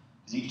community.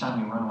 Because each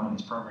time we run one of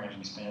these programs,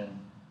 we spend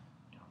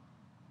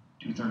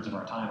 2/3 of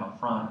our time up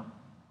front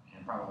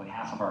and probably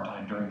half of our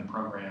time during the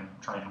program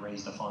trying to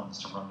raise the funds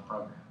to run the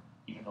program.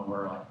 Even though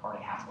we're like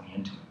already halfway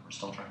into it, we're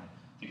still trying to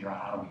figure out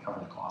how do we cover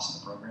the cost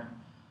of the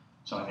program.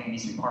 So I think it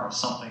needs to be part of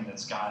something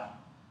that's got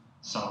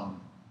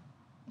some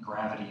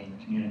gravity in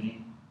the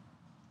community,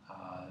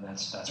 and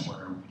that's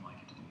where we'd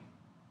like it to be.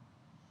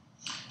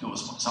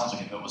 It sounds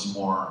like if it was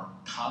more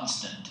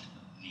constant,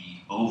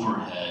 the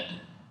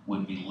overhead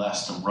would be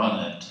less to run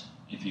it,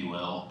 if you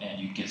will, and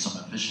you'd get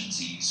some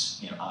efficiencies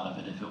out of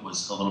it if it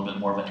was a little bit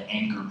more of an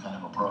anchor kind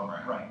of a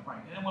program. Right.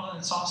 And well,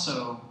 it's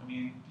also, I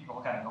mean, people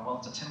look at it and go, well,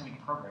 it's a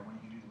 10-week program.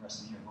 What do you do the rest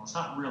of the year? Well, it's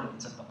not really.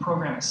 The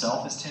program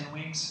itself is 10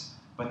 weeks,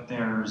 but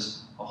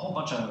there's a whole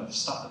bunch of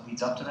stuff that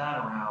leads up to that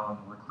around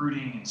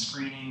recruiting and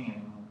screening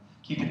and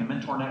keeping the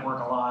mentor network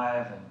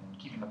alive and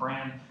keeping the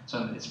brand.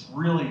 So it's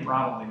really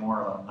probably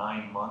more of a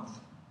 9-month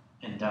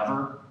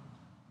endeavor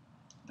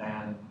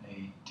than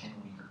a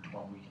 10-week or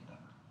 12-week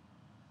endeavor.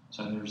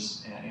 So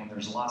there's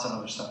lots of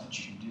other stuff that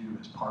you can do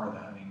as part of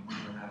that. I mean, we're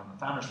doing that on the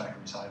Founders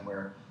Factory side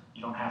where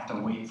you don't have to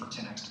wait for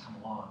 10X to come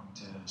along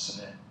to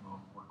submit. We'll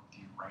work with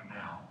you right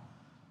now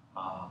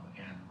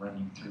and run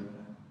you through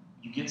it.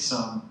 You get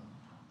some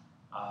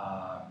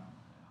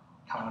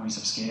economies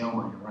of scale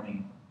where you're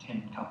running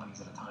 10 companies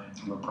at a time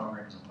through a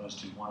program as opposed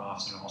to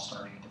one-offs that are all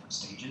starting at different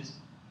stages.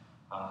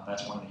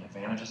 That's one of the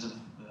advantages of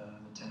the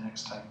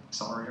 10X type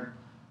accelerator.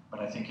 But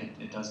I think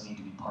it does need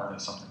to be part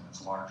of something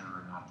that's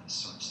larger and not this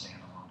sort of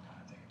standalone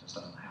kind of thing. It just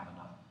doesn't have enough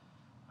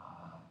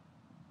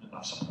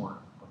support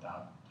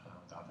without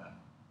that.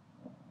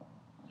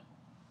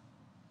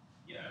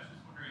 Yeah, I was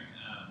just wondering, I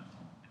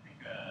think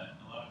a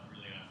lot of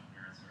early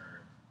entrepreneurs are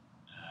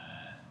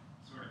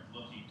sort of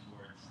looking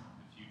towards the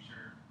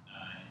future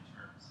in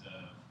terms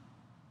of,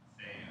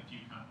 say, a few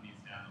companies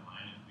down the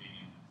line of being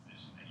in the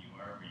position that you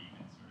are, where you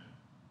can sort of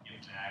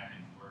give back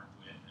and work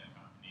with a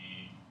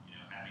company,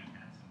 having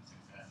had some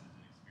successes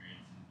and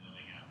experience in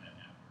building out that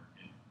network.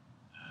 And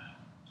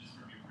just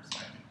from your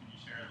perspective, could you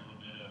share a little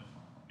bit of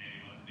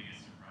maybe what the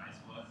biggest surprise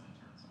was in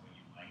terms of what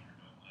you like or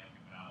don't like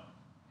about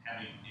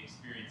having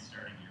experience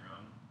starting your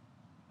own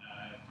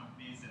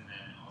companies and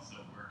then also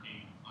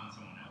working on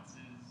someone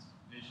else's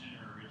vision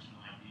or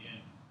original idea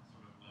and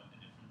sort of what the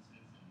difference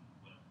is and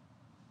what?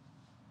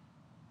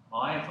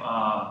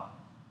 Well,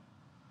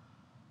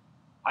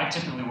 I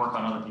typically work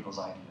on other people's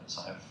ideas.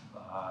 I've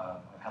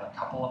had a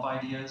couple of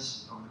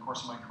ideas over the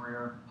course of my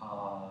career.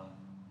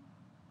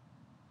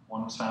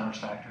 One was Founders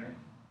Factory,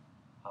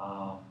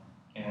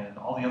 and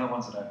all the other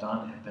ones that I've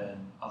done have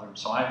been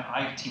others. So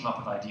I team up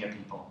with idea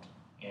people,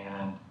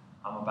 and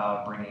I'm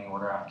about bringing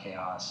order out of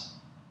chaos,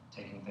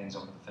 taking things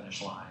over the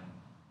finish line.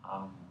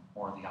 I'm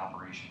more the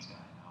operations guy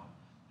now.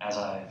 As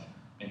I've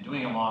been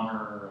doing it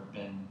longer, I've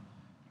been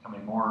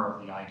becoming more of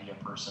the idea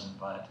person,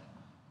 but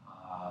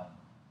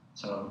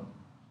so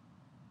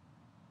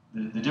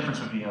the difference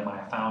would be, am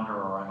I a founder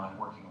or am I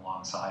working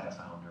alongside a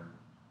founder?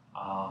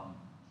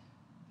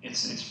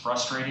 It's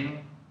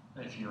frustrating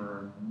if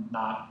you're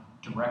not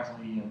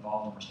directly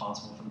involved and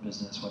responsible for the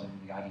business, whether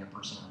you're the idea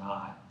person or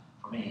not.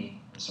 For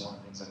me, it's one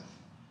of the things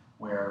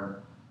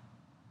where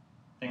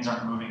things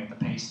aren't moving at the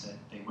pace that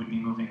they would be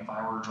moving if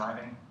I were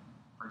driving,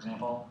 for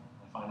example.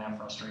 I find that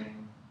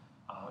frustrating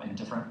and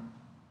different.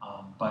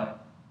 But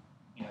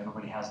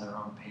everybody has their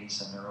own pace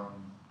and their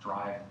own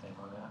drive that they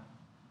run at.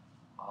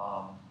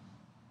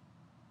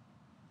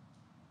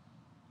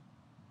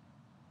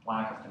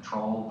 Lack of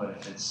control, but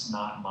if it's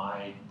not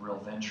my real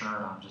venture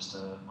and I'm just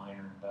a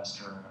minor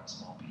investor and I got a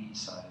small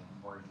piece, I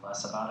worry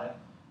less about it.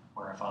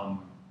 Where if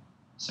I'm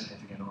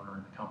significant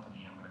owner in the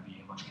company, I'm going to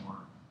be much more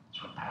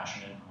sort of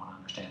passionate and want to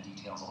understand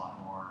details a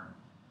lot more.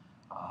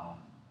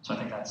 So I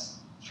think that's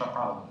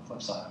probably the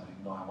flip side of it.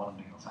 Even though I want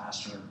them to go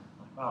faster,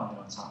 like, well, you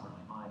know, it's not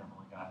really mine. I've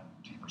only got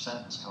 2%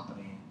 in this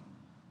company.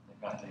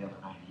 They've got the other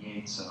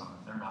 98, so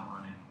if they're not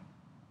running,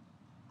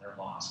 they're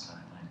lost, kind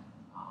of thing.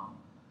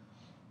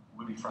 It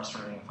would be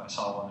frustrating if I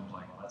saw one that was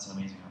like, well, that's an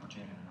amazing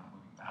opportunity. They're not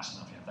moving fast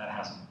enough yet. That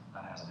hasn't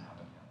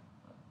happened yet.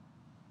 But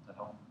does that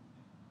help?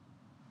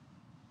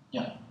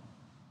 Yeah.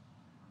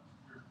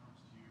 Here it comes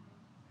to you,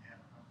 they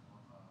have a couple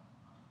of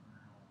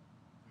entrepreneurial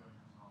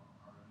failures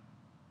already.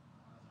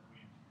 How does that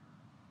weigh into your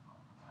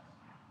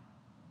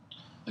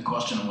The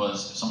question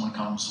was, if someone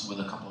comes with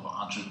a couple of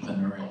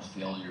entrepreneurial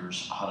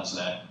failures, how does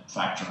that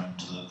factor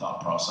into the thought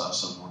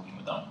process of working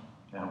with them?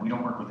 Yeah, we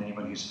don't work with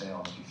anybody who's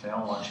failed. If you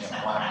fail, why don't you have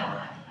a black on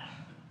it?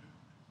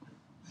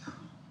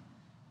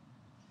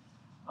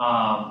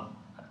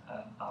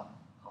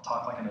 I'll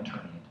talk like an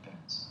attorney. It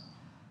depends.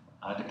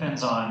 It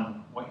depends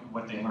on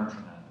what they learned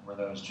from that. Were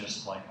those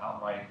just like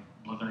outright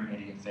blithering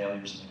idiot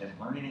failures and they didn't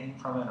learn anything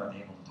from it? Are they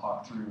able to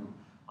talk through,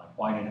 like,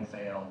 why did it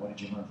fail? What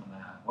did you learn from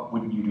that? What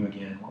wouldn't you do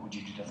again? What would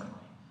you do differently?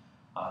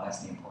 That's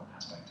the important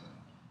aspect to it.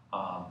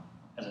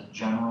 As a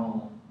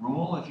general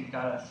rule, if you've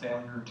got a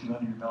failure or two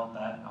under your belt,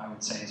 that I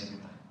would say is a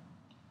good thing.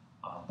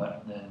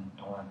 But then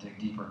I want to dig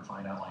deeper and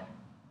find out, like,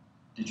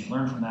 did you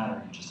learn from that, or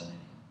are you just an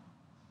idiot?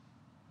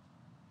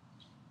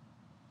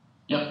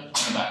 Yep, in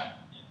the back.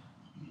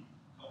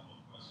 A couple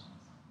of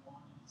questions.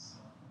 One is,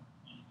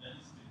 in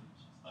early stage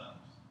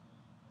startups,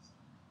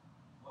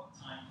 what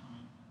time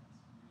commitment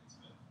do you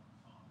expect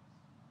from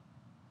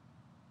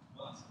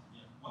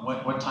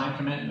founders? What time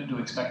commitment do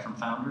we expect from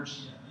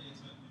founders? Yeah, are you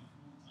expecting a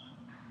full-time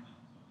commitment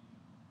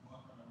or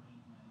work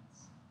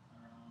arrangements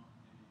around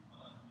the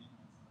other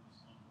commitments that those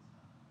founders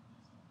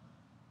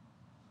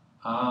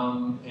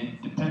have?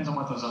 It depends on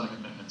what those other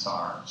commitments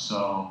are.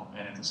 So,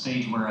 and at the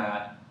stage we're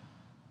at,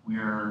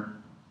 we're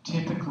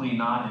typically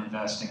not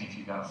investing if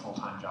you've got a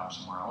full-time job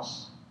somewhere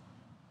else.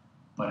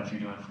 But if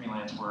you're doing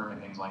freelance work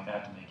and things like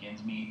that to make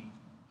ends meet,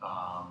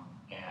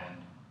 and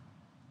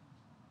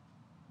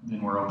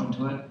then we're open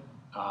to it.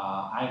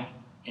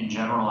 In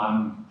general,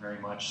 I'm very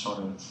much sort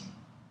of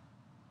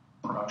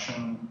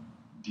production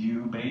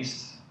view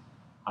based.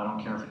 I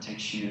don't care if it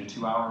takes you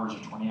 2 hours or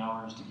 20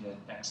 hours to get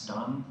X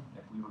done.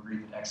 If we've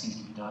agreed that X needs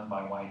to be done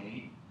by Y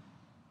date,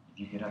 if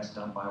you get X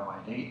done by Y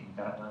date, you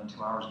got it done in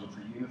 2 hours, good for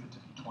you. If it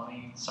took you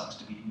 20, it sucks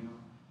to be you,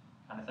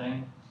 kind of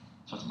thing.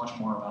 So it's much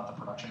more about the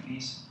production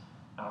piece.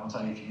 Now, I will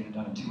tell you, if you get it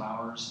done in 2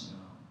 hours, you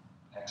know,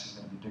 X is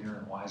going to be bigger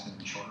and Y is going to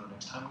be shorter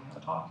next time we have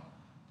a talk.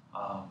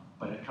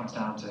 But it comes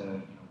down to, you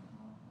know,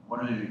 what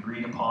are the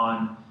agreed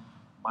upon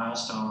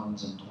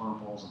milestones and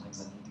deliverables and things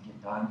that need to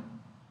get done,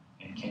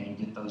 and can you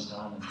get those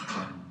done and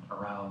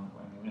around,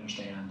 I mean, we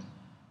understand,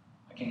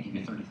 I can't give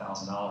you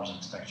 $30,000 and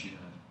expect you to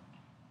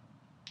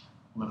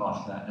live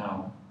off of that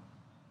now.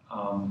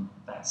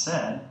 That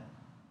said,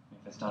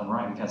 if it's done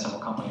right, we've had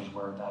several companies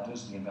where that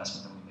is the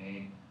investment that we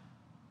made.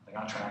 They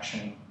got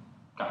traction,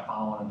 got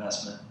follow-on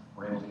investment,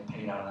 we're able to get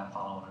paid out of that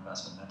follow-on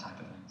investment, that type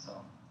of thing.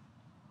 So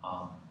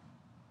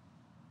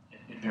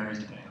it varies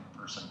depending on the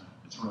person.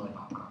 It's really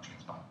about production.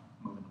 It's about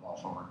moving the ball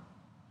forward.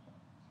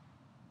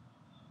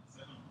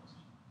 Second question.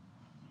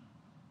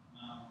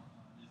 Now,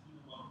 there's been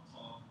a lot of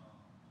talk about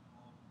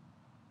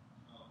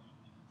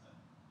developing within tech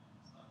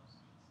and startup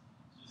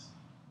space. Just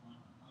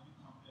how do you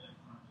compare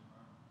the current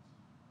environment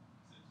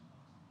to, say, 2000?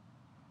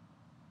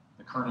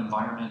 The current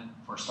environment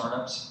for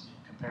startups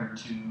compared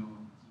to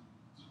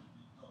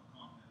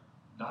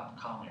the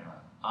 .com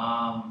era.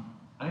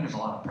 I think there's a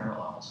lot of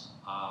parallels.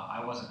 I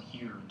wasn't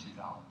here in 2000,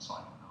 so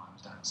I don't know. I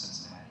was down in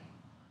Cincinnati.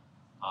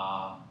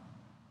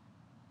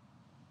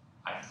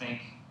 I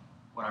think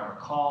what I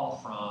recall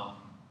from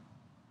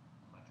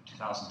like the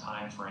 2000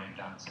 time frame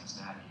down in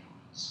Cincinnati,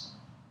 it was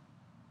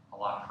a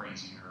lot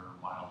crazier,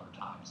 wilder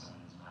times than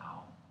it is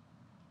now.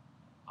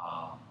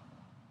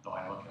 Though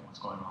I look at what's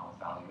going on with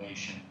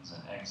valuations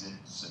and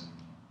exits and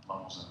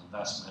levels of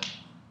investment,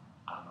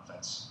 I don't know if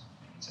that's,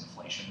 maybe it's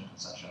inflation, if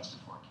it's adjusted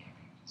for, it can't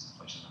be, because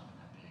inflation's not been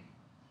that big.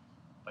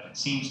 But it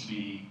seems to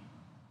be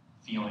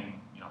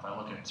feeling, you know, if I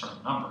look at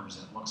certain numbers,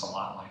 it looks a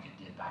lot like it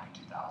did back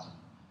in 2000.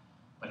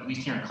 But at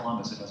least here in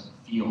Columbus, it doesn't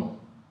feel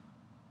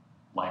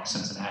like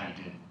Cincinnati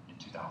did in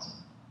 2000.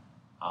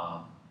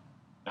 Now,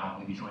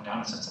 maybe if you went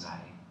down to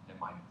Cincinnati, it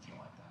might feel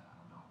like that.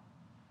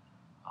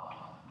 I don't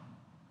know.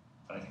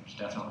 But I think there's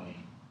definitely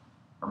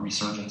a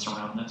resurgence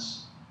around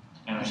this.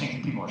 And I think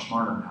that people are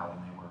smarter now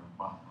than they were,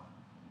 well,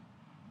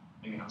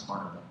 maybe not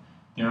smarter, but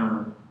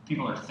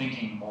people are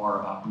thinking more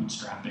about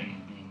bootstrapping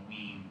and being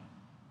lean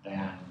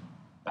than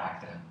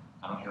back then.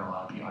 I don't hear a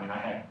lot of people. I mean,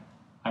 I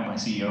had my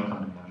CEO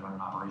come to me. I was running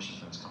operations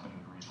for this company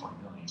who raised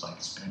 $40 million. He's like,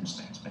 spend,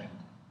 spend, spend.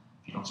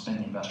 If you don't spend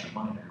the investors'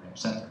 money, they're going to be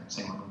upset. They're going to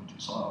say we're moving too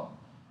slow.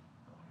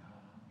 Like, yeah.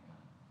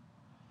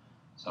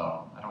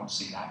 So I don't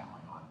see that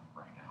going on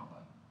right now.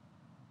 But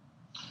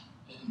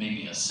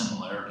Maybe a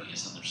similarity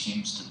is that there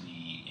seems to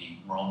be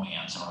a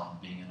romance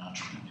around being an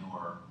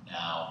entrepreneur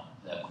now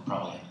that we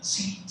probably haven't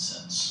seen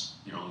since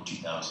the early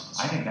 2000s.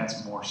 I think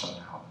that's more so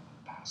now than in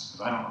the past,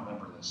 because I don't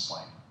remember this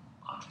like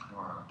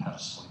entrepreneur on a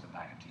pedestal even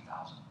back in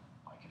 2000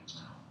 like it is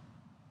now.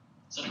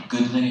 Is that a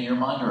good thing in your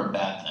mind or a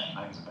bad thing?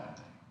 I think it's a bad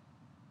thing.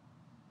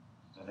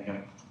 I think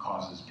it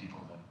causes people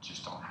that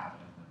just don't have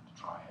it in them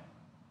to try it.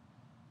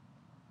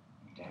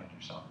 You damage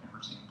yourself. You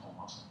never seen them pull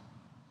muscle.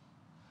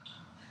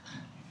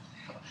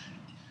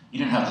 You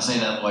didn't have to say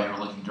that while you were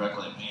looking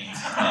directly at me.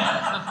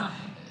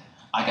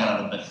 I got out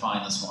of bed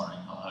fine this morning,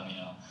 I'll have you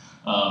know.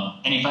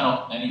 Any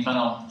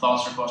final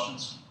thoughts or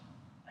questions?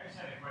 I just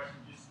had a question,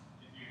 just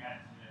if you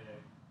had to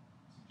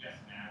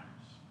suggest an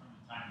average from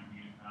the time you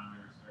meet a founder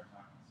or start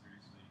talking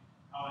seriously,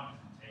 how long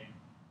does it take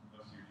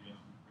for most of your deals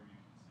before you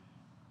consider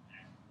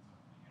actually put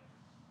something together?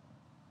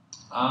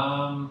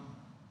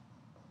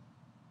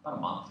 About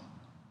a month.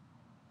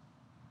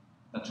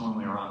 That's when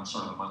we were on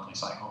sort of a monthly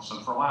cycle. So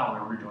for a while we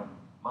were doing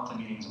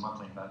monthly meetings and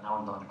monthly, but now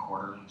we're going to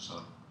quarterly.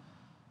 So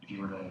if you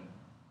were to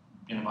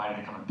get invited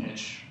to come and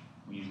pitch,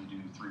 we usually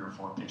do 3 or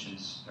 4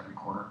 pitches every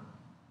quarter.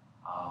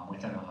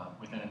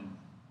 Within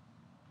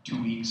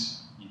 2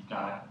 weeks, you've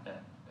got,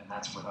 and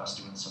that's with us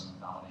doing some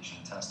validation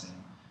and testing,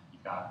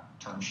 you've got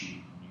term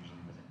sheet, and usually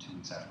within 2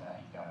 weeks after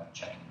that, you've got a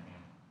check in your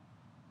hand.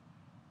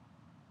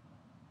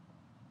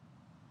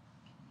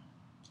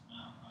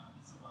 Now,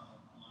 it's about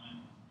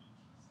alignment of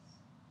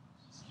interests.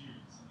 Just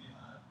curious, have you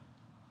had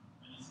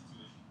any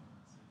situation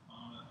where, say, the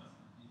founder has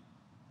an idea,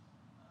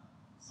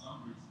 for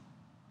some reason,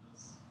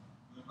 just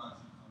going back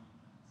to the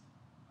commitment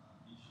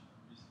issue that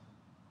recently,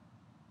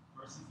 the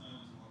person's not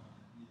able to work on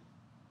the idea,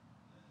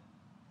 then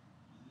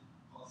is it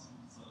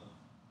possible to sort of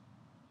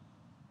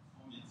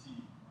form a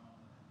team around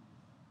that idea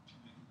to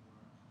make it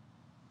work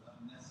without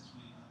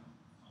necessarily having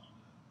the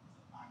founder as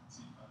an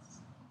active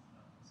participant in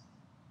that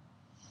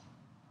process?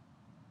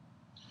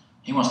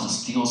 He wants to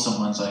steal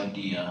someone's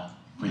idea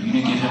for you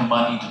to give him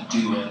money to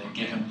do it and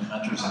give him the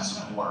mentors and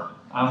support.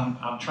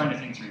 I'm trying to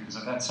think through because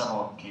I've had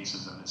several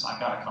cases of this. I've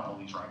got a couple of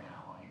these right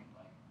now. Like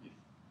if you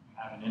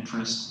have an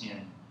interest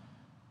in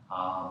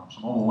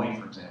some mobile weight,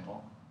 for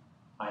example,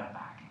 I am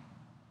back.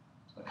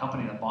 So the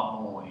company that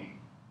bought mobile weight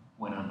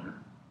went under,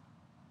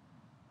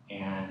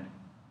 and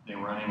they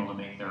were unable to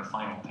make their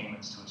final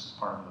payments to us as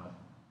part of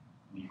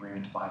the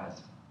agreement to buy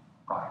this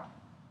product.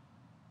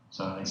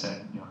 So they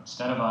said,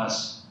 instead of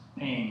us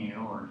paying you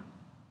or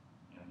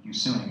you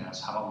suing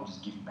us, how about we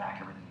just give you back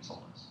everything you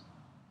sold us?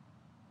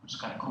 Which is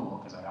kind of cool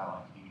because I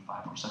got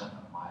like 85%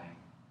 of my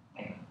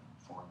payment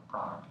for the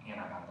product and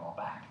I got it all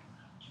back.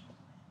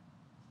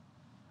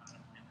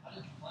 How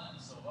did you plan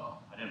this so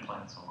well? I didn't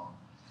plan it so well.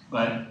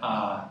 But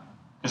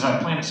because I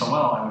planned it so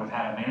well, I would have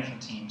had a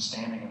management team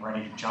standing and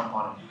ready to jump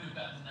on it. You would have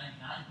gotten the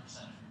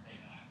 99% of your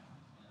payback.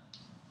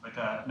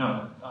 But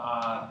no,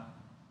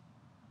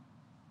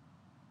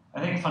 I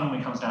think it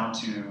fundamentally comes down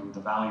to the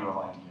value of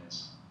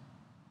ideas.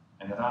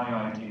 And the value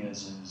of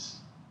ideas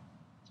is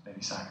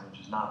maybe sacrilege,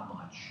 is not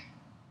much.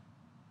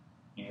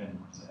 Even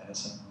with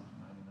Edison,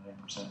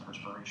 99%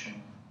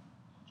 perspiration.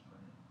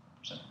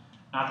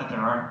 Not that there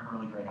aren't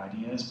really great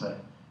ideas,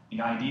 but the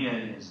idea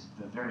is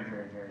the very,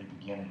 very, very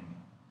beginning.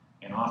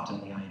 And often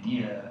the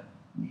idea,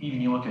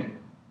 even you look at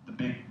the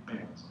big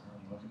ones,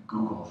 you look at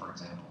Google, for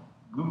example.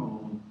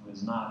 Google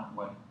was not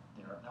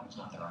that was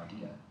not their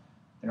idea.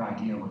 Their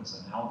idea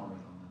was an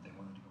algorithm that they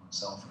wanted to go and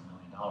sell for $1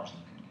 million and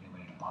they couldn't get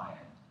anybody to buy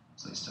it.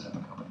 So they stood up a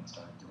company and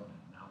started doing it.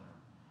 And now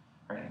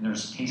they're, right? And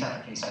there's case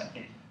after case after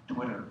case.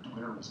 Twitter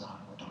was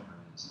not what Twitter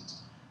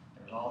is.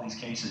 There's all these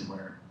cases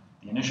where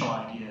the initial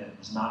idea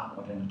is not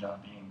what ended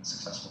up being the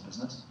successful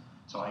business.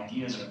 So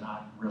ideas are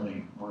not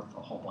really worth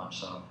a whole bunch.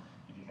 So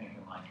if you're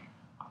thinking like,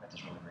 I've got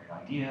this really great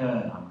idea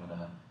and I'm going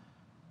to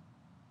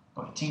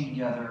put a team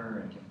together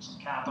and give them some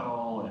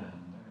capital and they're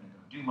going to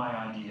go do my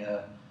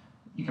idea,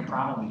 you could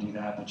probably do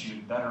that, but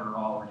you'd better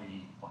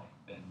already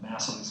been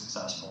massively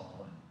successful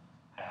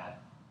and had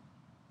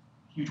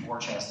a huge war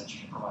chest that you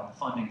can provide the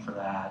funding for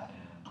that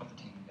and put the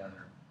team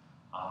together.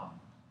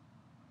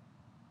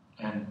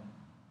 And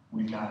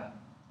we've got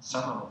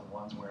several of the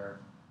ones where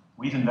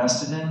we've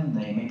invested in,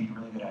 they may be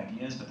really good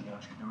ideas, but the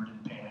entrepreneur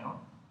didn't pan out.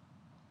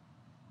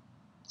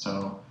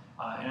 So,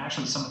 and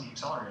actually some of the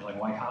accelerators, like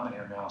Y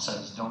Combinator now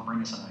says, don't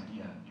bring us an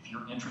idea. If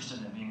you're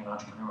interested in being an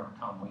entrepreneur,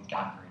 come, we've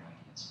got great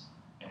ideas.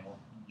 And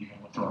you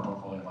can look through our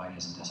portfolio of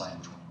ideas and decide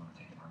which one you want to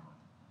take and run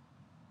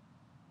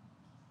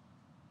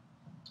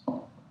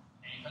with.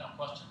 Any final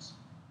questions?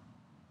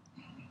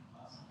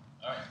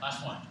 All right,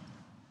 last one.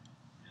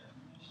 Yeah,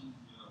 you mentioned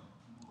your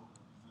mode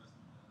of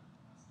investment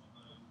as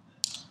convertible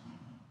debt.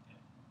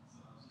 So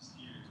I was just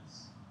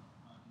curious,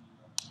 how do you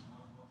actually,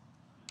 what are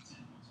the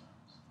typical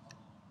terms? How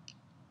long do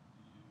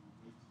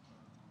you wait to try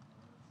to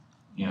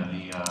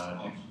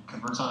convert? It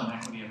converts on an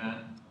equity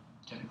event.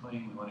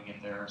 Typically, we want to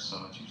get there,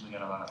 so it's usually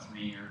got about a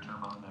 3-year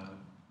term on the note,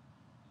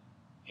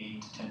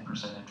 8 to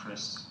 10%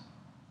 interest,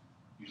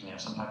 usually have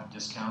some type of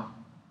discount,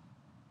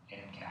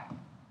 and cap.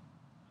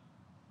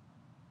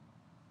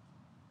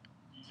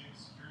 Do you take a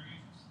security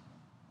interest?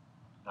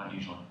 Not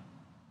usually.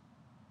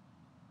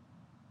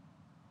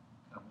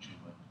 I wish we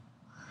would.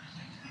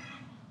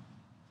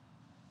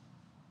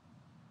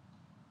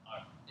 All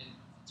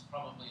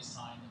probably a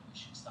sign that we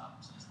should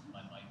stop since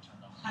my mic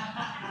turned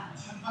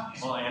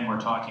off. Well, and we're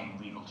talking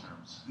legal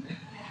terms.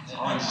 It's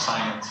always a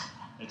sign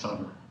it's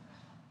over.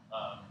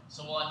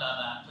 So we'll end on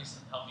that. Please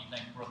help me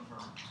thank Brooke for